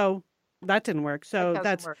 And so that didn't work. So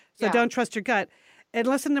don't trust your gut. And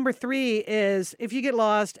lesson number 3 is, if you get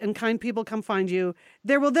lost and kind people come find you,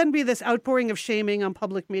 there will then be this outpouring of shaming on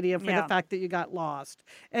public media for the fact that you got lost.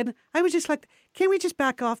 And I was just like, can't we just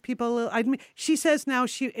back off people? She says now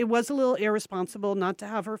it was a little irresponsible not to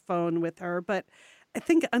have her phone with her, but I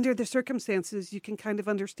think under the circumstances, you can kind of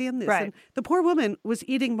understand this. Right. And the poor woman was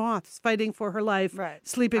eating moths, fighting for her life,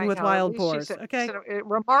 sleeping with wild boars.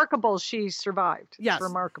 Remarkable she survived. Yes. It's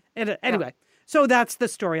remarkable. Anyway. So that's the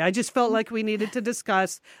story. I just felt like we needed to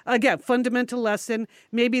discuss, again, fundamental lesson.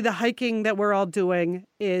 Maybe the hiking that we're all doing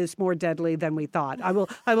is more deadly than we thought. I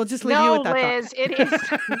will just leave you with that Liz, thought. It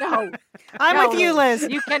is. No. I'm with you, Liz.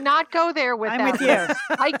 You cannot go there with that. I'm with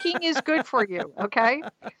you. Hiking is good for you, okay?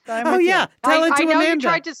 Tell it to I know Amanda. You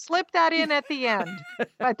tried to slip that in at the end,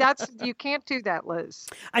 but you can't do that, Liz.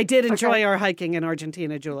 I did enjoy our hiking in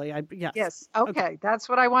Argentina, Julie. Yes. Okay. That's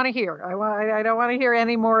what I want to hear. I don't want to hear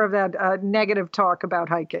any more of that negative talk about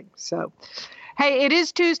hiking. So, hey, it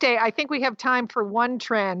is Tuesday. I think we have time for one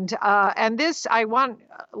trend. And this, I want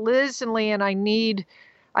Liz and Lian, I need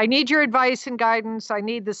your advice and guidance. I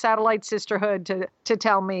need the Satellite Sisterhood to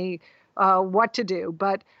tell me what to do.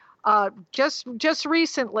 But just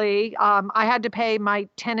recently, I had to pay my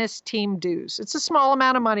tennis team dues. It's a small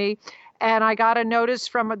amount of money. And I got a notice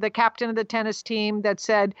from the captain of the tennis team that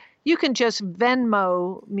said, you can just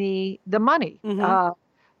Venmo me the money. Mm-hmm.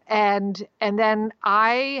 And then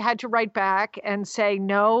I had to write back and say,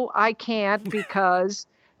 no, I can't, because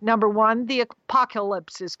number 1, the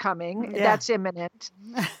apocalypse is coming. Yeah. That's imminent.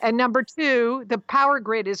 And number 2, the power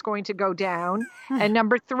grid is going to go down. And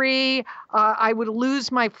number 3, I would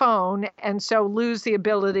lose my phone and so lose the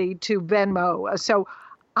ability to Venmo. So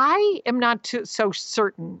I am not so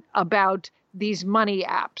certain about these money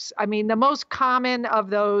apps. I mean, the most common of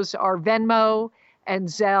those are Venmo and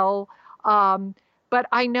Zelle. But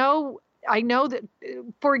I know that,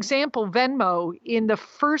 for example, Venmo, in the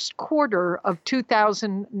first quarter of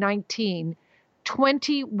 2019,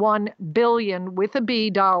 21 billion with a B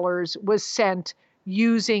dollars was sent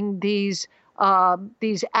using these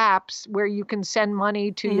apps where you can send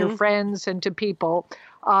money to your friends and to people.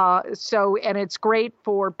 And it's great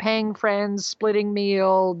for paying friends, splitting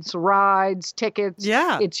meals, rides, tickets.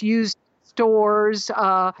 Yeah. It's used in stores.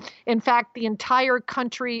 In fact, the entire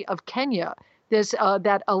country of Kenya,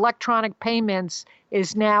 that electronic payments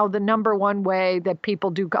is now the number 1 way that people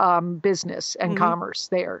do business and commerce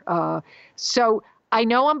there. So I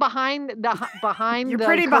know I'm behind You're the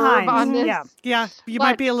pretty curve behind on this. Yeah, you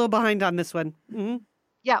might be a little behind on this one. Mm-hmm.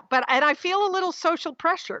 Yeah, and I feel a little social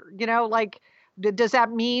pressure. Like, does that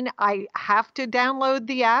mean I have to download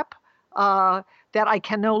the app? That I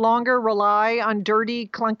can no longer rely on dirty,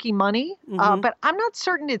 clunky money. But I'm not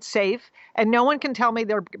certain it's safe. And no one can tell me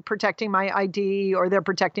they're protecting my ID or they're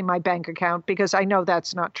protecting my bank account, because I know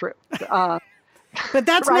that's not true. But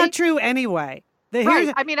that's right? not true anyway.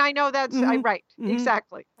 Right. I mean, I know that's right.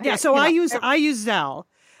 Exactly. Yeah. So I use Zelle.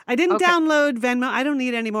 I didn't Okay. download Venmo. I don't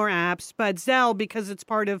need any more apps, but Zelle, because it's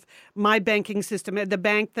part of my banking system, the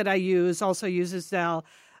bank that I use also uses Zelle.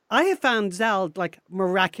 I have found Zelle like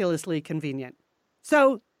miraculously convenient.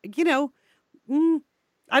 So,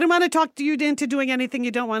 I don't want to talk you into doing anything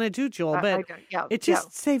you don't want to do, Joel, but Yeah, it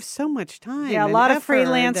just saves so much time. Yeah, a and lot of effort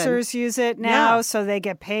and- freelancers use it now, Yeah. so they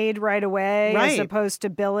get paid right away as Right. opposed to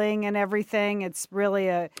billing and everything. It's really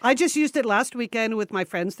I just used it last weekend with my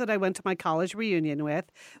friends that I went to my college reunion with.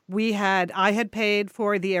 I had paid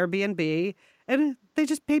for the Airbnb, and they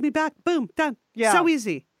just paid me back. Boom, done. Yeah. So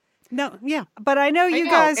easy. No, yeah. But I know I you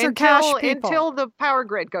know, guys are cash people. until the power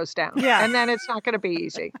grid goes down. Yeah. And then it's not going to be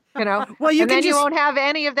easy, Well, you and can then you just- won't have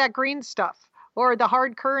any of that green stuff or the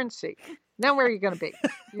hard currency. Then where are you going to be?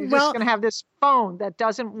 You're Well- just going to have this phone that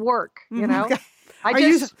doesn't work, Okay. I Are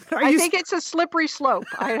you- just, are I you- think it's a slippery slope.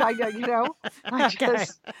 I Okay.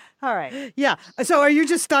 All right. Yeah. So are you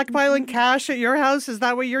just stockpiling cash at your house? Is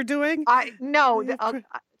that what you're doing? no.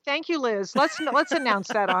 Thank you, Liz. Let's announce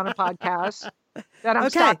that on a podcast that I'm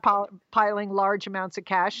Okay. stockpiling large amounts of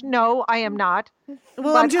cash. No, I am not.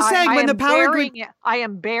 Well, I'm But just saying when the power grid... I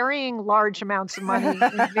am burying large amounts of money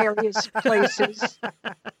in various places.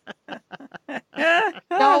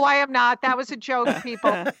 No, I am not. That was a joke,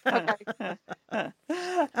 people. Okay.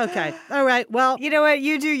 Okay. All right. Well, You know what?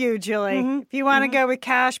 You do you, Julie. Mhm. If you want to go with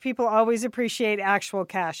cash, people always appreciate actual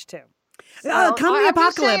cash too. Well, come the I'm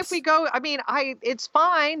just saying apocalypse. if we go, it's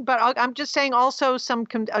fine, but I'm just saying also some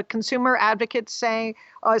consumer advocates say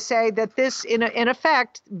that this, in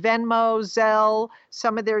effect, Venmo, Zelle,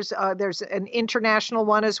 there's an international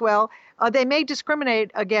one as well. They may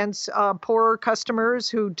discriminate against poorer customers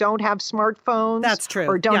who don't have smartphones. That's true,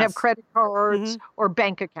 Or don't yes. have credit cards or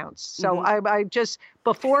bank accounts. So I just,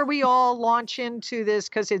 before we all launch into this,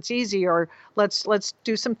 because it's easier, let's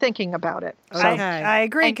do some thinking about it. So, Okay. I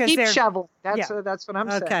agree and because keep they're shoveling. That's Yeah. that's what I'm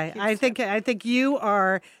saying. okay. Keep I think you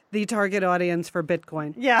are the target audience for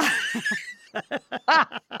Bitcoin. yeah.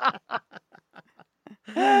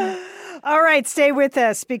 All right, stay with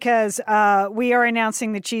us because we are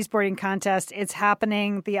announcing the cheeseboarding contest. It's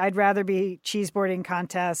happening, the I'd Rather Be cheeseboarding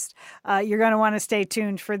contest. You're going to want to stay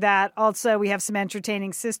tuned for that. Also, we have some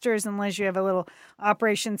entertaining sisters, unless you have a little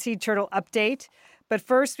Operation Sea Turtle update. But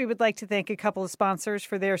first, we would like to thank a couple of sponsors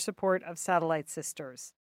for their support of Satellite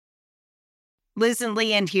Sisters. Liz and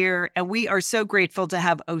Leanne here, and we are so grateful to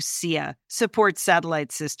have OSEA support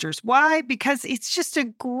Satellite Sisters. Why? Because it's just a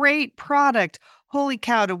great product. Holy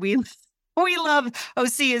cow, do we love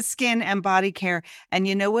OSEA's skin and body care. And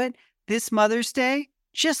you know what? This Mother's Day,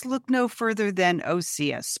 just look no further than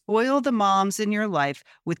OSEA. Spoil the moms in your life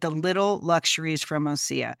with the little luxuries from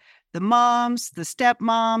OSEA. The moms, the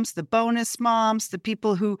stepmoms, the bonus moms, the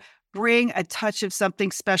people who bring a touch of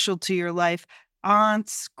something special to your life.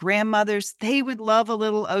 Aunts, grandmothers, they would love a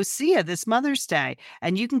little OSEA this Mother's Day.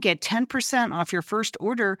 And you can get 10% off your first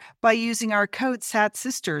order by using our code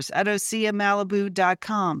SATSisters at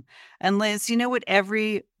OSEAMalibu.com. And Liz, you know what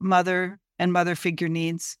every mother and mother figure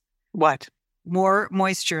needs? What? More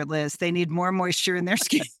moisture, Liz. They need more moisture in their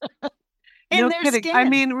skin. No kidding. I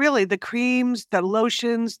mean, really, the creams, the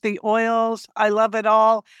lotions, the oils, I love it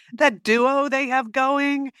all. That duo they have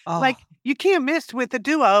going, like you can't miss with the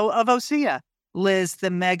duo of OSEA. Liz, the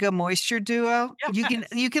Mega Moisture Duo.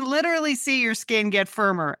 You can literally see your skin get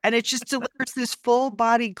firmer, and it just delivers this full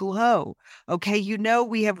body glow. Okay, you know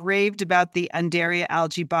we have raved about the Undaria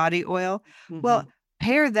algae body oil. Well,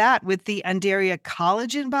 pair that with the Undaria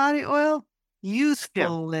collagen body oil.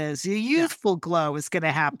 Youthful, Liz. Your youthful glow is going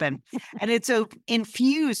to happen. And it's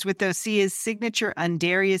infused with OSEA's signature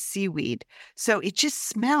Undaria seaweed. So it just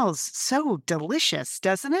smells so delicious,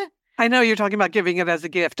 doesn't it? I know you're talking about giving it as a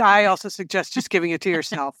gift. I also suggest just giving it to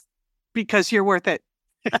yourself because you're worth it.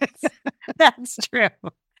 That's true.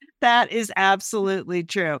 That is absolutely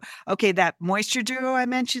true. Okay, that Moisture Duo I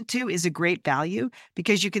mentioned too is a great value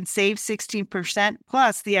because you can save 16%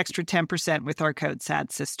 plus the extra 10% with our code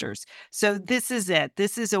SADSisters. So this is it.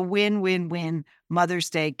 This is a win-win-win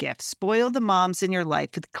Mother's Day gift. Spoil the moms in your life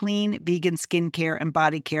with clean vegan skincare and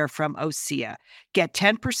body care from OSEA. Get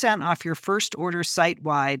 10% off your first order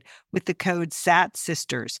site-wide with the code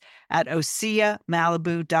SATSisters at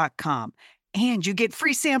OSEAMalibu.com. And you get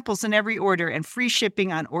free samples in every order and free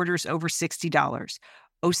shipping on orders over $60.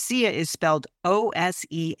 OSEA is spelled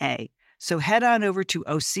OSEA. So head on over to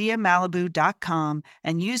OSEAMalibu.com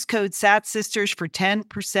and use code SATSisters for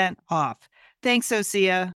 10% off. Thanks,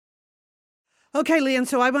 OSEA. Okay, Leanne,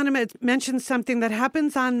 so I want to mention something that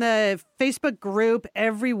happens on the Facebook group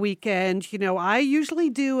every weekend. You know, I usually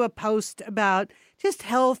do a post about just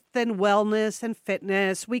health and wellness and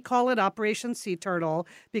fitness. We call it Operation Sea Turtle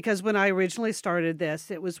because when I originally started this,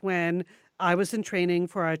 it was when I was in training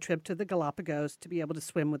for our trip to the Galapagos to be able to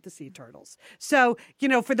swim with the sea turtles. So, you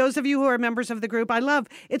know, for those of you who are members of the group,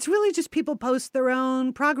 it's really just people post their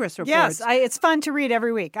own progress reports. Yes, it's fun to read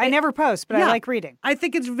every week. I never post, but I like reading. I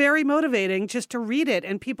think it's very motivating just to read it,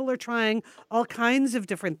 and people are trying all kinds of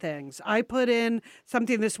different things. I put in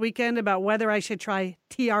something this weekend about whether I should try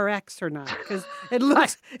TRX or not, because it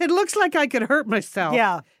looks like I could hurt myself.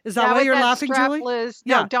 Yeah. Is that why you're laughing, strap, Julie? Liz.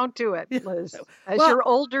 Yeah. No, don't do it, Liz. As Well- your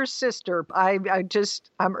older sister,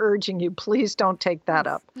 I'm urging you, please don't take that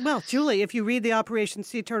up. Well, Julie, if you read the Operation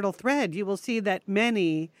Sea Turtle thread, you will see that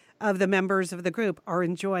many of the members of the group are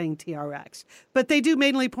enjoying TRX. But they do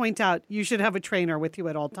mainly point out you should have a trainer with you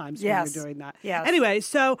at all times when you're doing that. Yes. Anyway,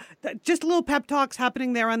 so just a little pep talks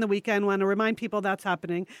happening there on the weekend. Want to remind people that's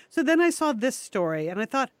happening. So then I saw this story and I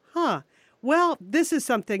thought, well, this is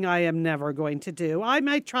something I am never going to do. I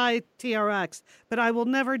might try TRX, but I will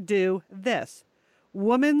never do this.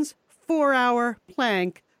 Woman's 4-hour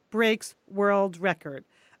plank breaks world record.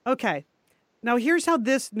 Okay, now here's how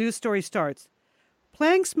this news story starts.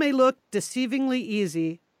 Planks may look deceivingly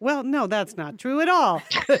easy. Well, no, that's not true at all.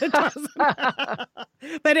 It doesn't.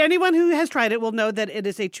 But anyone who has tried it will know that it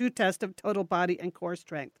is a true test of total body and core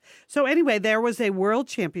strength. So anyway, there was a World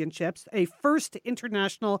Championships, a first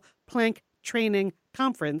international plank training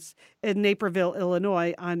conference in Naperville,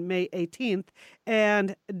 Illinois on May 18th.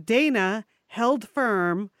 And Dana held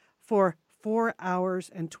firm for 4 hours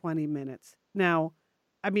and 20 minutes. Now,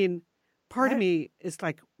 I mean, part of me is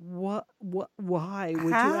like, why would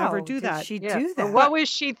you ever do did that? she Yeah. do But that? what was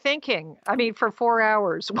she thinking? I mean, for 4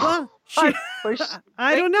 hours. Well, What was she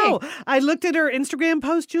I don't know. thinking? I looked at her Instagram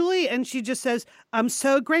post, Julie, and she just says, I'm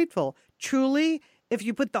so grateful. Truly, if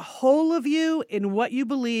you put the whole of you in what you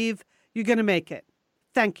believe, you're going to make it.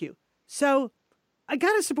 Thank you. So I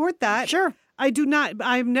got to support that. Sure.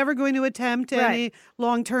 I'm never going to attempt any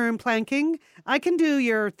long-term planking. I can do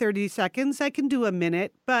your 30 seconds. I can do a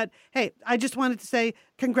minute. But hey, I just wanted to say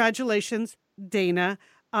congratulations, Dana.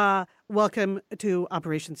 Welcome to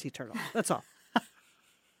Operation Sea Turtle. That's all.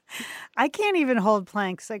 I can't even hold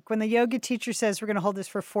planks. Like when the yoga teacher says we're going to hold this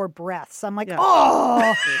for 4 breaths, I'm like, Yeah.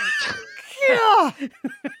 oh, yeah.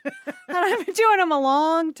 And I've been doing them a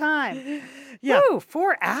long time. Yeah. Ooh,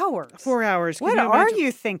 4 hours. 4 hours. Can What you are imagine?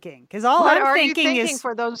 you thinking? Because all What I'm are you thinking thinking is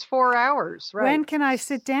for those 4 hours? Right. when can I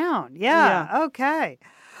sit down? Yeah. Okay.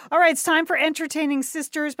 All right, it's time for Entertaining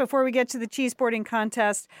Sisters before we get to the cheeseboarding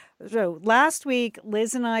contest. So last week,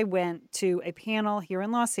 Liz and I went to a panel here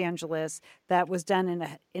in Los Angeles that was done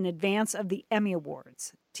in advance of the Emmy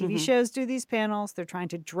Awards. TV shows do these panels. They're trying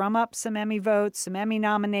to drum up some Emmy votes, some Emmy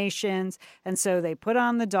nominations, and so they put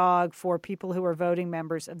on the dog for people who are voting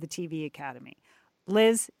members of the TV Academy.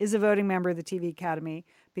 Liz is a voting member of the TV Academy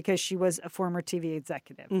because she was a former TV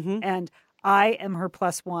executive. And I am her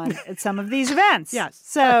plus one at some of these events. Yes.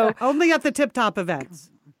 So Only at the tip-top events.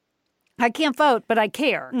 I can't vote, but I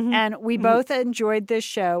care. And we both enjoyed this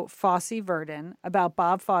show, Fosse Verdon, about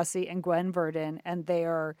Bob Fosse and Gwen Verdon and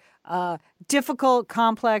their difficult,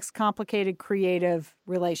 complex, complicated, creative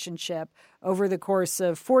relationship over the course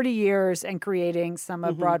of 40 years and creating some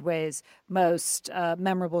of Broadway's most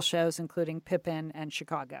memorable shows, including Pippin and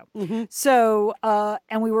Chicago. So,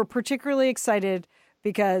 and we were particularly excited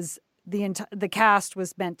because the cast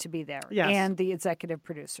was meant to be there, Yes. and the executive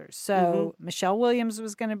producers. So Michelle Williams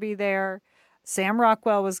was going to be there, Sam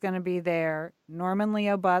Rockwell was going to be there, Norman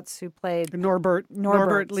Leo Butts, who played Norbert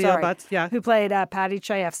Leo sorry, Butts, yeah. who played Patty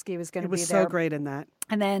Chayefsky, was going It to be was there. so great in that.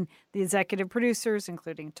 And then the executive producers,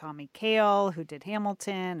 including Tommy Kail, who did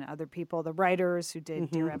Hamilton, and other people, the writers who did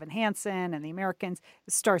Dear Evan Hansen and The Americans,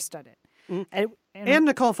 star-studded. And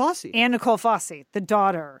Nicole Fosse. And Nicole Fosse, the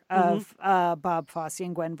daughter of Bob Fosse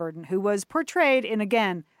and Gwen Verdon, who was portrayed in,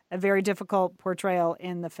 again, a very difficult portrayal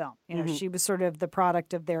in the film. You know, she was sort of the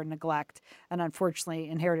product of their neglect and unfortunately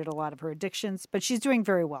inherited a lot of her addictions, but she's doing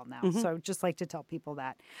very well now. So I would just like to tell people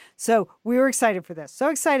that. So we were excited for this. So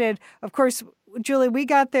excited. Of course, Julie, we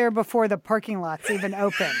got there before the parking lots even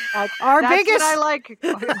opened. Our That's biggest... what I like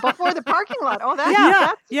before the parking lot. Oh,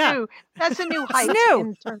 that's new. That's a new height new.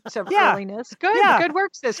 in terms of Yeah. earliness. Good, Yeah. good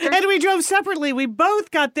work, sister. And we drove separately. We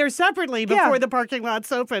both got there separately before the parking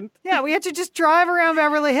lots opened. Yeah, we had to just drive around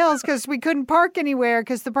Beverly Hills because we couldn't park anywhere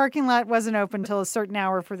because the parking lot wasn't open until a certain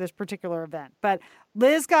hour for this particular event. But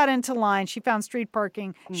Liz got into line. She found street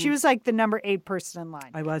parking. She was like the number 8 person in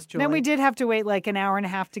line. I was, Julie. Then we did have to wait like an hour and a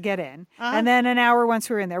half to get in. And then then an hour once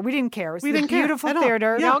we were in there. We didn't care. It was We the didn't care beautiful at all.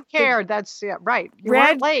 theater. You don't care. That's right. You Red-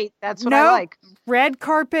 weren't late. That's what No. I like. Red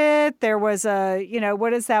carpet. There was a,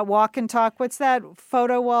 what is that walk and talk? What's that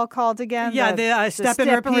photo wall called again? Yeah, the step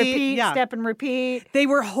and repeat. Yeah. Step and repeat. They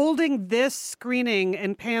were holding this screening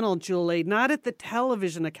and panel, Julie, not at the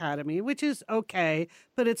Television Academy, which is okay,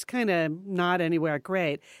 but it's kind of not anywhere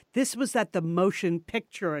great. This was at the Motion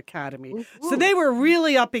Picture Academy. So they were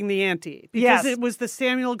really upping the ante because Yes. it was the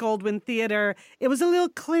Samuel Goldwyn Theater. It was a little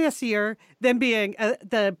classier than being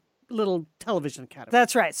the little Television Academy.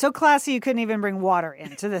 That's right. So classy, you couldn't even bring water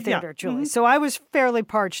into the theater, Julie. Mm-hmm. So I was fairly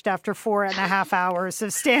parched after 4.5 hours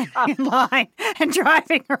of standing in line and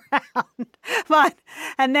driving around.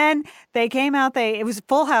 And then they came out. It was a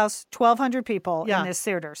full house, 1,200 people Yeah. in this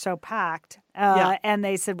theater, so packed. Yeah. And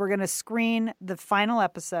they said, we're going to screen the final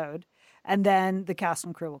episode, and then the cast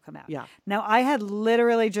and crew will come out. Yeah. Now, I had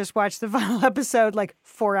literally just watched the final episode like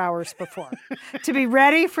 4 hours before to be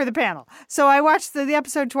ready for the panel. So I watched the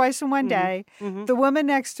episode twice in one day. The woman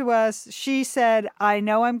next to us, she said, I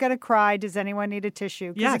know I'm going to cry. Does anyone need a tissue?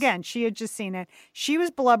 Because Yes. again, she had just seen it. She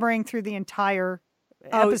was blubbering through the entire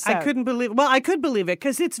Oh, episode. I couldn't believe. Well, I could believe it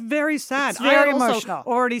because it's very sad. It's very I had also emotional.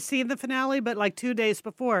 already seen the finale, but like 2 days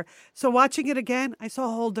before. So watching it again, I saw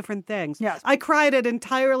whole different things. Yes. I cried at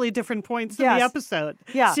entirely different points in Yes. the episode.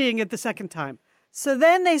 Yeah. Seeing it the second time. So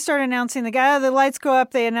then they start announcing the guy. The lights go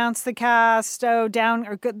up. They announce the cast. Down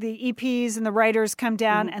or the EPs and the writers come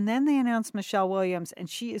down, and then they announce Michelle Williams, and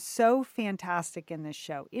she is so fantastic in this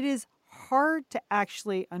show. It is hard to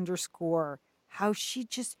actually underscore how she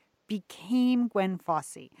just became Gwen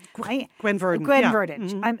Fosse. Gwen Verdon. Gwen Yeah.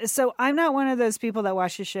 Verdon. I'm not one of those people that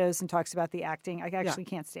watches shows and talks about the acting. I actually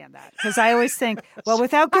can't stand that because I always think, well,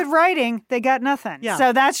 without good writing, they got nothing. Yeah.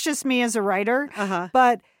 So that's just me as a writer. Uh-huh.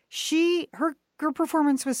 But her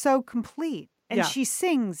performance was so complete. And Yeah. she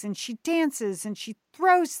sings and she dances and she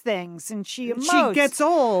throws things and she emotes. She gets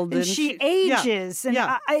old. And she ages. And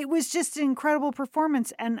Yeah. it was just an incredible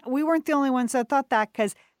performance. And we weren't the only ones that thought that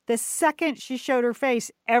because the second she showed her face,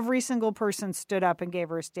 every single person stood up and gave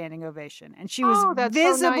her a standing ovation. And she was that's so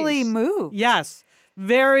visibly nice. moved. Yes.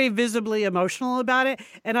 Very visibly emotional about it.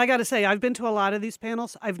 And I got to say, I've been to a lot of these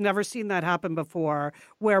panels. I've never seen that happen before,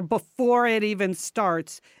 where before it even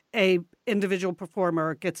starts, a individual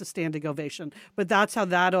performer gets a standing ovation. But that's how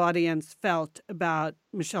that audience felt about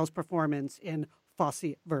Michelle's performance in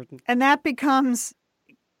Fosse Verdon. And that becomes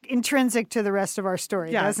intrinsic to the rest of our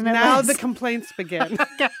story, Yeah, doesn't it? now Liz? the complaints begin.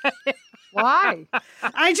 Why?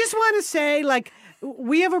 I just want to say, like,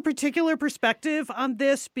 we have a particular perspective on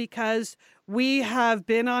this because we have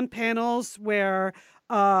been on panels where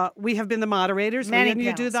we have been the moderators. Many and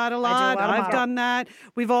you do panels. that I a do a lot. lot of I've moder- done that.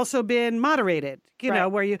 We've also been moderated, Right.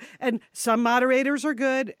 where and some moderators are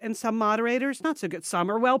good and some moderators not so good. Some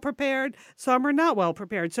are well prepared, some are not well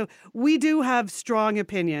prepared. So we do have strong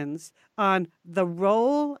opinions on the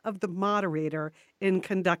role of the moderator in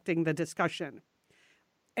conducting the discussion.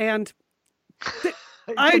 And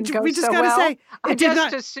we just got to say, I it did just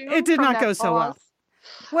not. assumed It did from not that go so well. pause.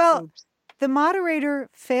 Well, Oops. the moderator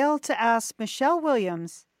failed to ask Michelle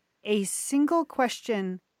Williams a single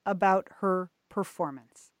question about her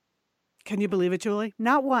performance. Can you believe it, Julie?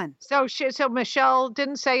 Not one. So Michelle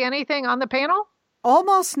didn't say anything on the panel?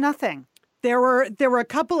 Almost nothing. There were a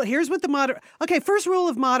couple. Here's what the Okay, first rule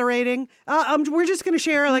of moderating. We're just going to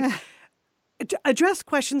share address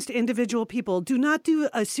questions to individual people. Do not do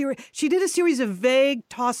a series. She did a series of vague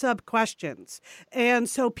toss-up questions. And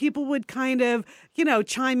so people would kind of,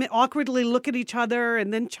 chime in, awkwardly look at each other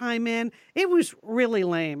and then chime in. It was really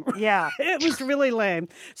lame. Yeah. It was really lame.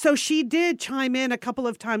 So she did chime in a couple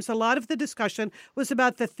of times. A lot of the discussion was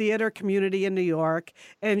about the theater community in New York.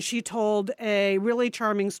 And she told a really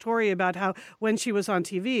charming story about how when she was on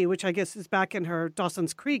TV, which I guess is back in her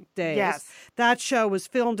Dawson's Creek days, Yes. that show was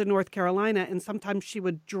filmed in North Carolina. And sometimes she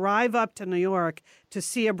would drive up to New York to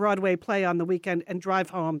see a Broadway play on the weekend and drive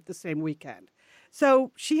home the same weekend.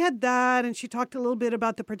 So she had that, and she talked a little bit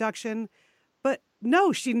about the production. But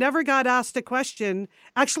no, she never got asked a question.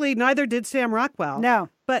 Actually, neither did Sam Rockwell. No.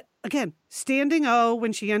 But again, standing O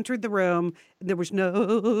when she entered the room, and there was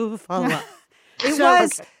no follow-up.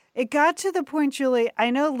 It got to the point, Julie, I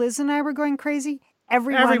know Liz and I were going crazy.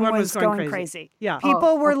 Everyone was going crazy. Yeah.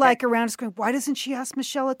 People were okay. like around us going, why doesn't she ask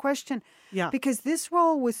Michelle a question? Yeah. Because this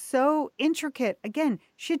role was so intricate. Again,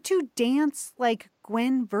 she had to dance like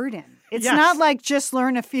Gwen Verdon. It's Yes. not like just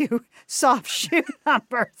learn a few soft shoe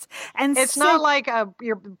numbers. And It's sing. not like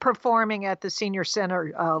you're performing at the senior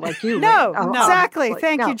center like you. No, Lynn. exactly. Like,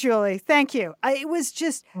 Thank no. you, Julie. Thank you. It was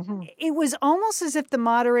just, Mhm. it was almost as if the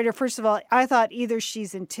moderator, first of all, I thought either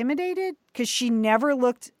she's intimidated because she never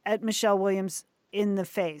looked at Michelle Williams in the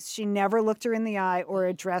face. She never looked her in the eye or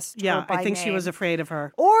addressed her Yeah, by I think she name. was afraid of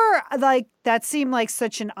her. Or like that seemed like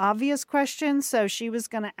such an obvious question. So she was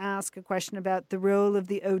going to ask a question about the role of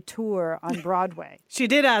the auteur on Broadway. She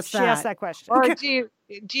did ask She that. asked that question. Or do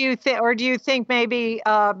you think maybe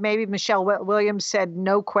Michelle Williams said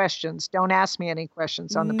no questions? Don't ask me any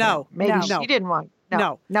questions on the No, panel. Maybe no. she didn't want.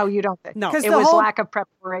 No. No, you don't think. No. 'Cause It the was whole- lack of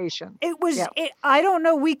preparation. It was, Yeah. I don't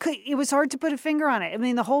know. It was hard to put a finger on it. I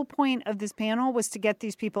mean, the whole point of this panel was to get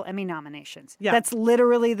these people Emmy nominations. Yeah. That's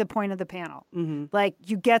literally the point of the panel. Mm-hmm. Like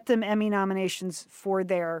you get them Emmy nominations for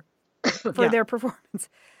their, Yeah. their performance.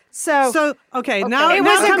 So Okay, Okay. now it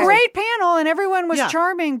now was a come- great panel and everyone was Yeah.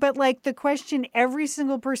 charming, but like the question every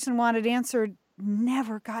single person wanted answered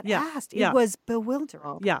never got Yeah. asked. It Yeah. was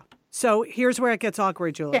bewildering. Yeah. So here's where it gets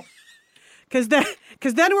awkward, Julie. Because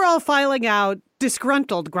then we're all filing out,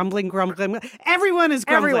 disgruntled, grumbling. Everyone is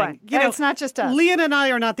grumbling. Everyone. It's not just us. Leon and I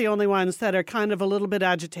are not the only ones that are kind of a little bit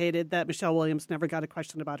agitated that Michelle Williams never got a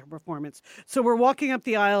question about her performance. So we're walking up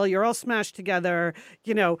the aisle. You're all smashed together.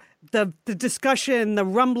 The discussion, the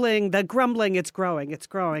rumbling, the grumbling. It's growing. It's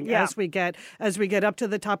growing Yeah. as we get up to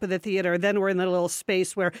the top of the theater. Then we're in the little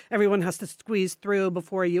space where everyone has to squeeze through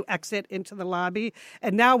before you exit into the lobby.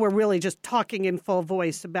 And now we're really just talking in full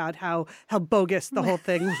voice about how bogus the whole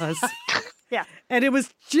thing was. Yeah. And it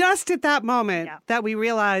was just at that moment Yeah. that we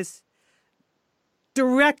realized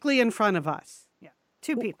directly in front of us. Yeah.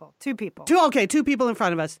 Two people. Two people in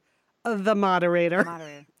front of us. The moderator.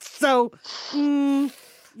 Moderator. So,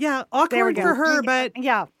 yeah, awkward go. for her, but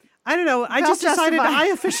Yeah. I don't know. I Felt just decided justified. I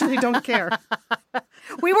officially don't care.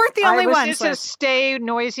 We weren't the only It was ones. just a stay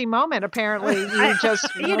noisy moment. Apparently, you just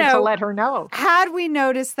you wanted know, to let her know. Had we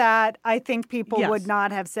noticed that, I think people Yes. would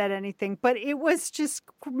not have said anything, but it was just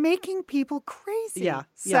making people crazy. Yeah.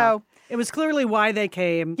 So, It was clearly why they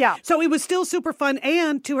came. Yeah. So it was still super fun.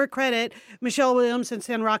 And to her credit, Michelle Williams and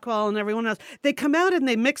Sam Rockwell and everyone else, they come out and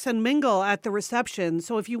they mix and mingle at the reception.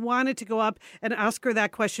 So if you wanted to go up and ask her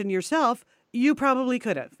that question yourself, you probably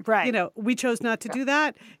could have. Right. We chose not to do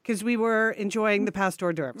that because we were enjoying the past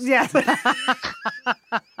hors d'oeuvres. yeah.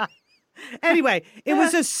 Anyway, it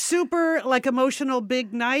was a super emotional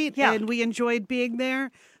big night, Yeah. and we enjoyed being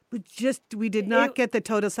there. But we did not get the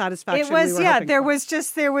total satisfaction. It was, we were yeah, hoping there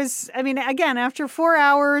for. was, I mean, again, after 4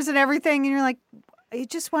 hours and everything, and you're like, you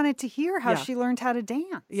just wanted to hear how Yeah. she learned how to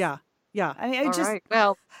dance. Yeah. Yeah. I mean, All just, right.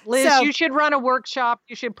 Well, Liz, So- you should run a workshop.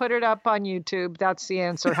 You should put it up on YouTube. That's the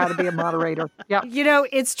answer. How to be a moderator. Yeah.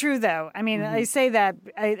 it's true though. I mean, Mm-hmm. I say that,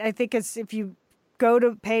 I think it's, if you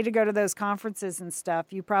pay to go to those conferences and stuff,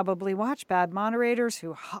 you probably watch bad moderators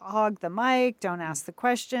who hog the mic, don't ask the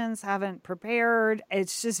questions, haven't prepared.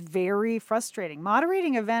 It's just very frustrating.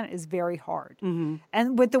 Moderating an event is very hard. Mm-hmm.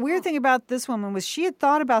 And what the weird thing about this woman was she had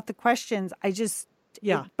thought about the questions.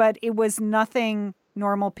 But it was nothing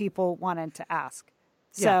normal people wanted to ask.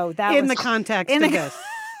 So that in was the context in of the- this.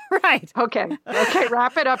 right. Okay.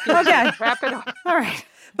 Wrap it up. Okay. Wrap it up. All right.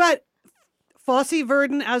 But Fosse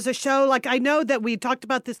Verdon as a show, I know that we talked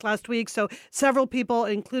about this last week, so several people,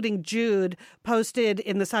 including Jude, posted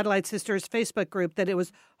in the Satellite Sisters Facebook group that it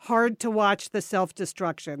was hard to watch the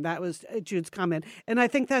self-destruction. That was Jude's comment. And I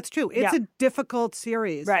think that's true. It's Yeah. a difficult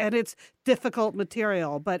series, Right. and it's difficult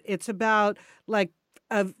material, but it's about,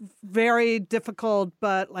 a very difficult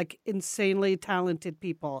but insanely talented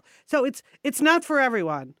people. So it's not for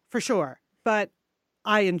everyone, for sure, but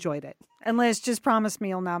I enjoyed it. And Liz, just promise me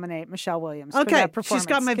you'll nominate Michelle Williams for Okay, that she's performance.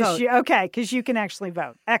 got my 'Cause vote. because you can actually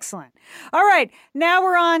vote. Excellent. All right, now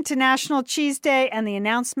we're on to National Cheese Day and the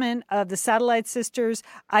announcement of the Satellite Sisters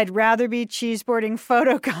I'd Rather Be Cheeseboarding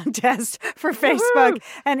photo contest for Facebook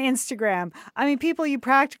and Instagram. I mean, people, you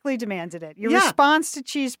practically demanded it. Your Yeah. response to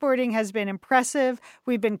cheeseboarding has been impressive.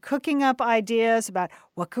 We've been cooking up ideas about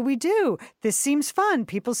what could we do? This seems fun.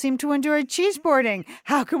 People seem to enjoy cheeseboarding.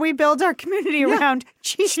 How can we build our community around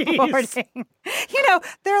cheeseboarding?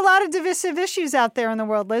 There are a lot of divisive issues out there in the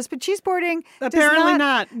world, Liz, but cheeseboarding Apparently does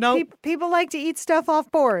not. Nope. People like to eat stuff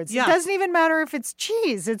off boards. Yeah. It doesn't even matter if it's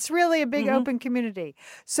cheese. It's really a big open community.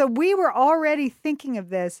 So we were already thinking of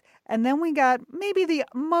this, and then we got maybe the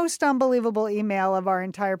most unbelievable email of our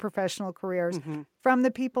entire professional careers from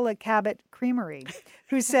the people at Cabot Creamery,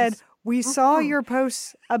 who said, "We saw your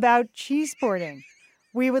posts about cheeseboarding.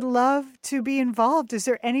 we would love to be involved. Is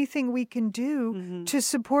there anything we can do to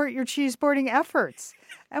support your cheeseboarding efforts?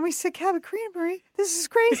 And we said, Cabot Creamery, this is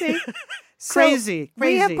crazy. Crazy.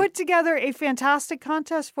 We have put together a fantastic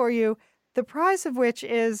contest for you, the prize of which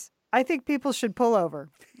is, I think people should pull over.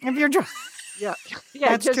 If you're Yeah,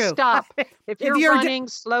 That's just true. stop. If you're, you're running,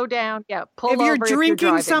 slow down. Yeah, pull if over. you're if you're drinking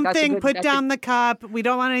driving. That's a something, good- put that's a- down the cup. We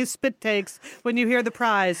don't want any spit takes when you hear the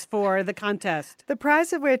prize for the contest. the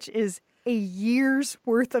prize of which is a year's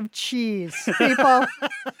worth of cheese, people.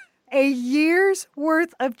 A year's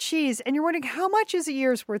worth of cheese. And you're wondering, how much is a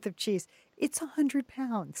year's worth of cheese? It's 100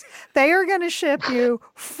 pounds. They are going to ship you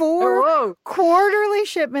 4 Whoa. quarterly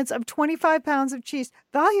shipments of 25 pounds of cheese,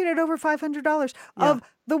 valued at over $500, of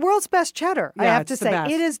the world's best cheddar, I Yeah, have to it's the say.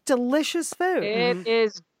 best. It is delicious food. It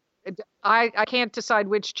is. I can't decide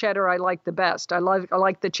which cheddar I like the best. I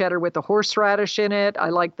like the cheddar with the horseradish in it. I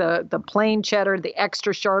like the plain cheddar, the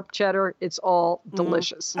extra sharp cheddar. It's all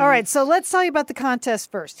delicious. All right, so let's tell you about the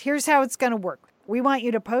contest first. Here's how it's going to work. We want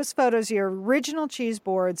you to post photos of your original cheese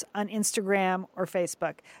boards on Instagram or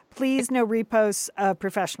Facebook. Please, no reposts of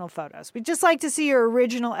professional photos. We'd just like to see your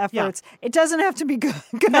original efforts. It doesn't have to be good.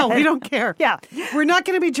 No, we don't care. Yeah. We're not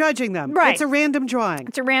going to be judging them. Right. It's a random drawing.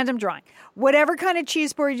 It's a random drawing. Whatever kind of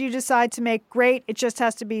cheese board you decide to make, great. It just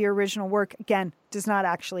has to be your original work. Again, does not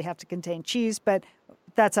actually have to contain cheese, but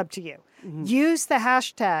that's up to you. Use the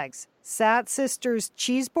hashtags Sat Sisters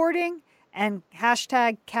Cheeseboarding and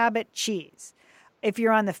hashtag Cabot Cheese. If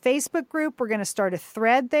you're on the Facebook group, we're going to start a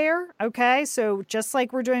thread there. Okay. So just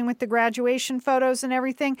like we're doing with the graduation photos and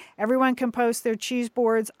everything, everyone can post their cheese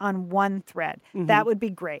boards on one thread. That would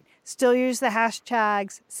be great. Still use the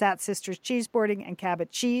hashtags Sat Sisters Cheeseboarding and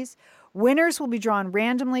Cabot Cheese. Winners will be drawn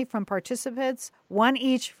randomly from participants, one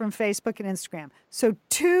each from Facebook and Instagram. So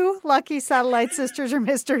 2 lucky satellite sisters or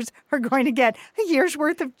misters are going to get a year's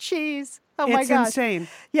worth of cheese. Oh my It's gosh. insane.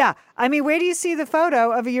 Yeah. I mean, wait till you see the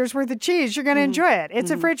photo of a year's worth of cheese. You're going to enjoy it. It's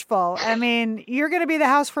a fridge full. I mean, you're going to be the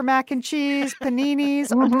house for mac and cheese, paninis,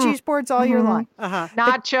 cheese boards all year long.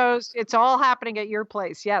 Nachos. It's all happening at your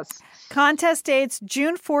place. Yes. Contest dates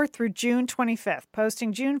June 4th through June 25th.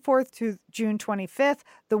 Posting June 4th to June 25th.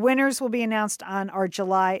 The winners will be announced on our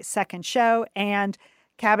July 2nd show, and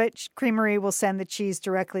Cabot Creamery will send the cheese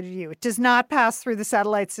directly to you. It does not pass through the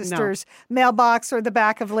Satellite Sisters mailbox or the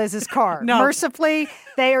back of Liz's car. No. Mercifully,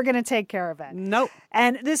 they are going to take care of it. Nope.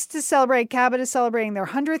 And this to celebrate, Cabot is celebrating their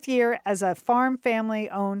 100th year as a farm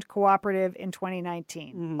family-owned cooperative in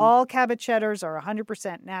 2019. All Cabot cheddars are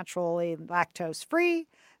 100% naturally lactose-free.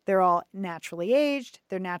 They're all naturally aged.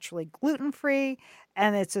 They're naturally gluten-free.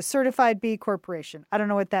 And it's a certified B Corporation. I don't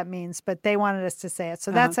know what that means, but they wanted us to say it. So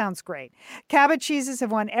that sounds great. Cabot cheeses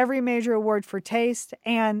have won every major award for taste,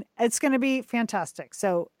 and it's going to be fantastic.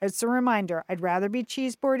 So it's a reminder, I'd rather be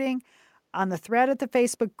cheeseboarding on the thread at the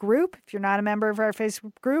Facebook group. If you're not a member of our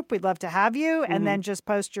Facebook group, we'd love to have you. And then just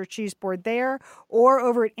post your cheese board there. Or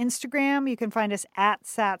over at Instagram, you can find us at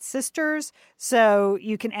Sat Sisters. So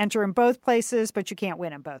you can enter in both places, but you can't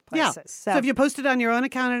win in both places. Yeah. So if you post it on your own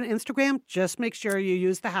account on Instagram, just make sure you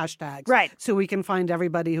use the hashtags. Right. So we can find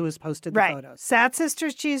everybody who has posted the photos. Sat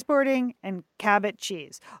Sisters Cheeseboarding and Cabot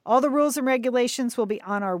Cheese. All the rules and regulations will be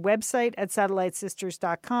on our website at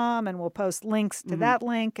satellitesisters.com, and we'll post links to that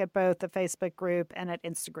link at both the Facebook group and at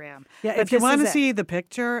Instagram. Yeah, But if you this want is to it. see the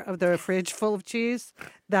picture of the fridge full of cheese,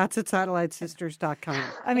 that's at satellitesisters.com.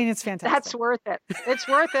 I mean, it's fantastic. That's worth it. It's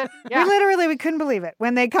worth it. Yeah. We couldn't believe it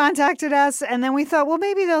when they contacted us, and then we thought, well,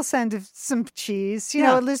 maybe they'll send some cheese, you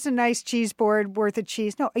know, at least a nice cheese board worth of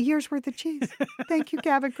cheese. No, a year's worth of cheese. Thank you,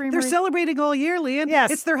 Cabot Creamery. They're celebrating all year, Leanne.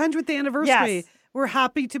 Yes. It's their 100th anniversary. Yes. We're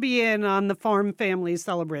happy to be in on the farm family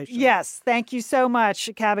celebration. Yes, thank you so much,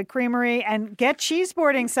 Cabot Creamery. And get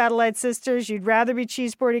cheeseboarding, Satellite Sisters. You'd rather be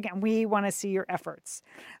cheeseboarding, and we want to see your efforts.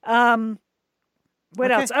 What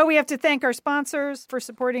else? Oh, we have to thank our sponsors for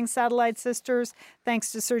supporting Satellite Sisters. Thanks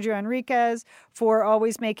to Sergio Enriquez for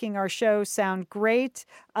always making our show sound great.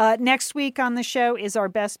 Next week on the show is our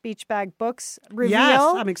Best Beach Bag Books reveal. Yes,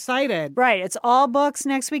 I'm excited. Right. It's all books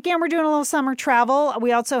next week. And we're doing a little summer travel.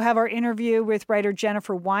 We also have our interview with writer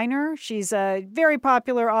Jennifer Weiner. She's a very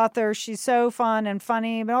popular author. She's so fun and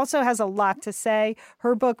funny, but also has a lot to say.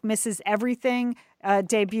 Her book, Mrs. Everything,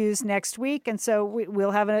 debuts next week. And so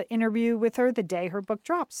we'll have an interview with her the day her book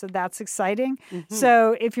drops. So that's exciting.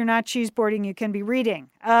 So if you're not cheeseboarding, you can be reading.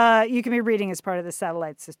 You can be reading as part of the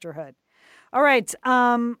Satellite Sisterhood. All right.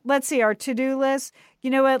 Let's see our to-do list.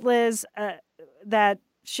 You know what, Liz? That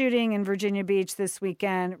shooting in Virginia Beach this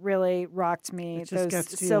weekend really rocked me. It just Those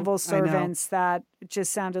gets to you. civil I know. servants, that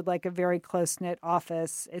just sounded like a very close-knit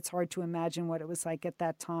office. It's hard to imagine what it was like at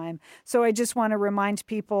that time. So I just want to remind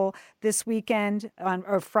people this weekend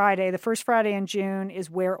or Friday, the first Friday in June is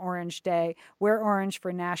Wear Orange Day. Wear Orange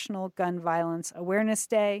for National Gun Violence Awareness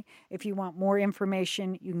Day. If you want more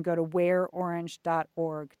information, you can go to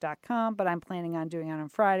wearorange.org.com, but I'm planning on doing it on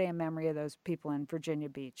Friday in memory of those people in Virginia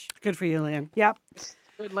Beach. Good for you, Leanne. Yep.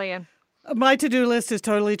 Good, Leanne. My to-do list is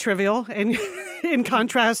totally trivial, and in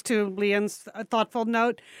contrast to Leanne's thoughtful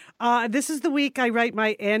note, this is the week I write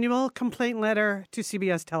my annual complaint letter to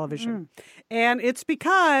CBS television. And it's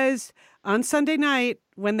because on Sunday night,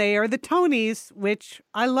 when they air the Tonys, which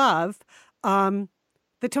I love, the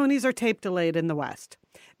Tonys are tape delayed in the West.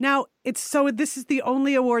 Now, this is the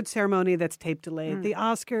only award ceremony that's tape delayed. The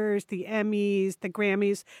Oscars, the Emmys, the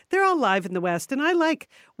Grammys, they're all live in the West. And I like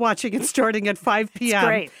watching it starting at 5 p.m. It's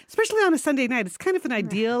great. Especially on a Sunday night. It's kind of an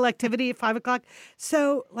ideal activity at 5 o'clock.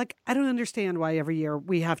 So, I don't understand why every year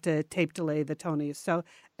we have to tape delay the Tonys. So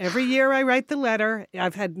every year I write the letter.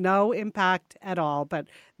 I've had no impact at all, but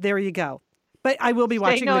there you go. But I will be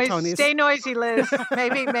watching the Tonys. Stay noisy, Liz.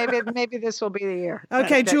 Maybe this will be the year.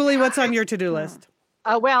 Okay, Julie, what's on your to-do list?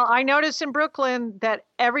 Well, I noticed in Brooklyn that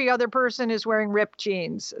every other person is wearing ripped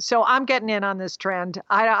jeans. So I'm getting in on this trend.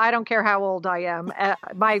 I don't care how old I am.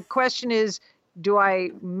 My question is, do I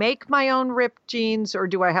make my own ripped jeans or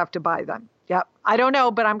do I have to buy them? Yep. I don't know,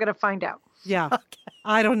 but I'm going to find out. Yeah. Okay.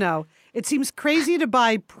 I don't know. It seems crazy to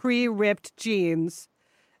buy pre-ripped jeans,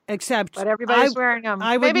 except But everybody's wearing them.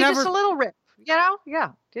 Maybe just a little rip. Yeah,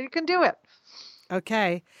 you can do it.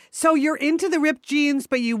 Okay. So you're into the ripped jeans,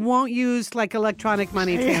 but you won't use electronic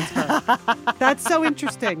money transfer. That's so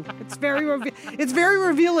interesting. It's very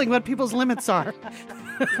revealing what people's limits are.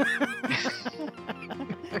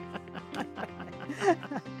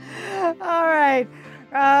 All right.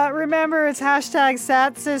 Remember, it's hashtag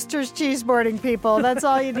Sat Sisters Cheeseboarding, people. That's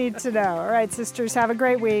all you need to know. All right, sisters, have a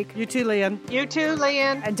great week. You too, Leanne. You too,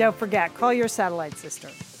 Leanne. And don't forget, call your satellite sister.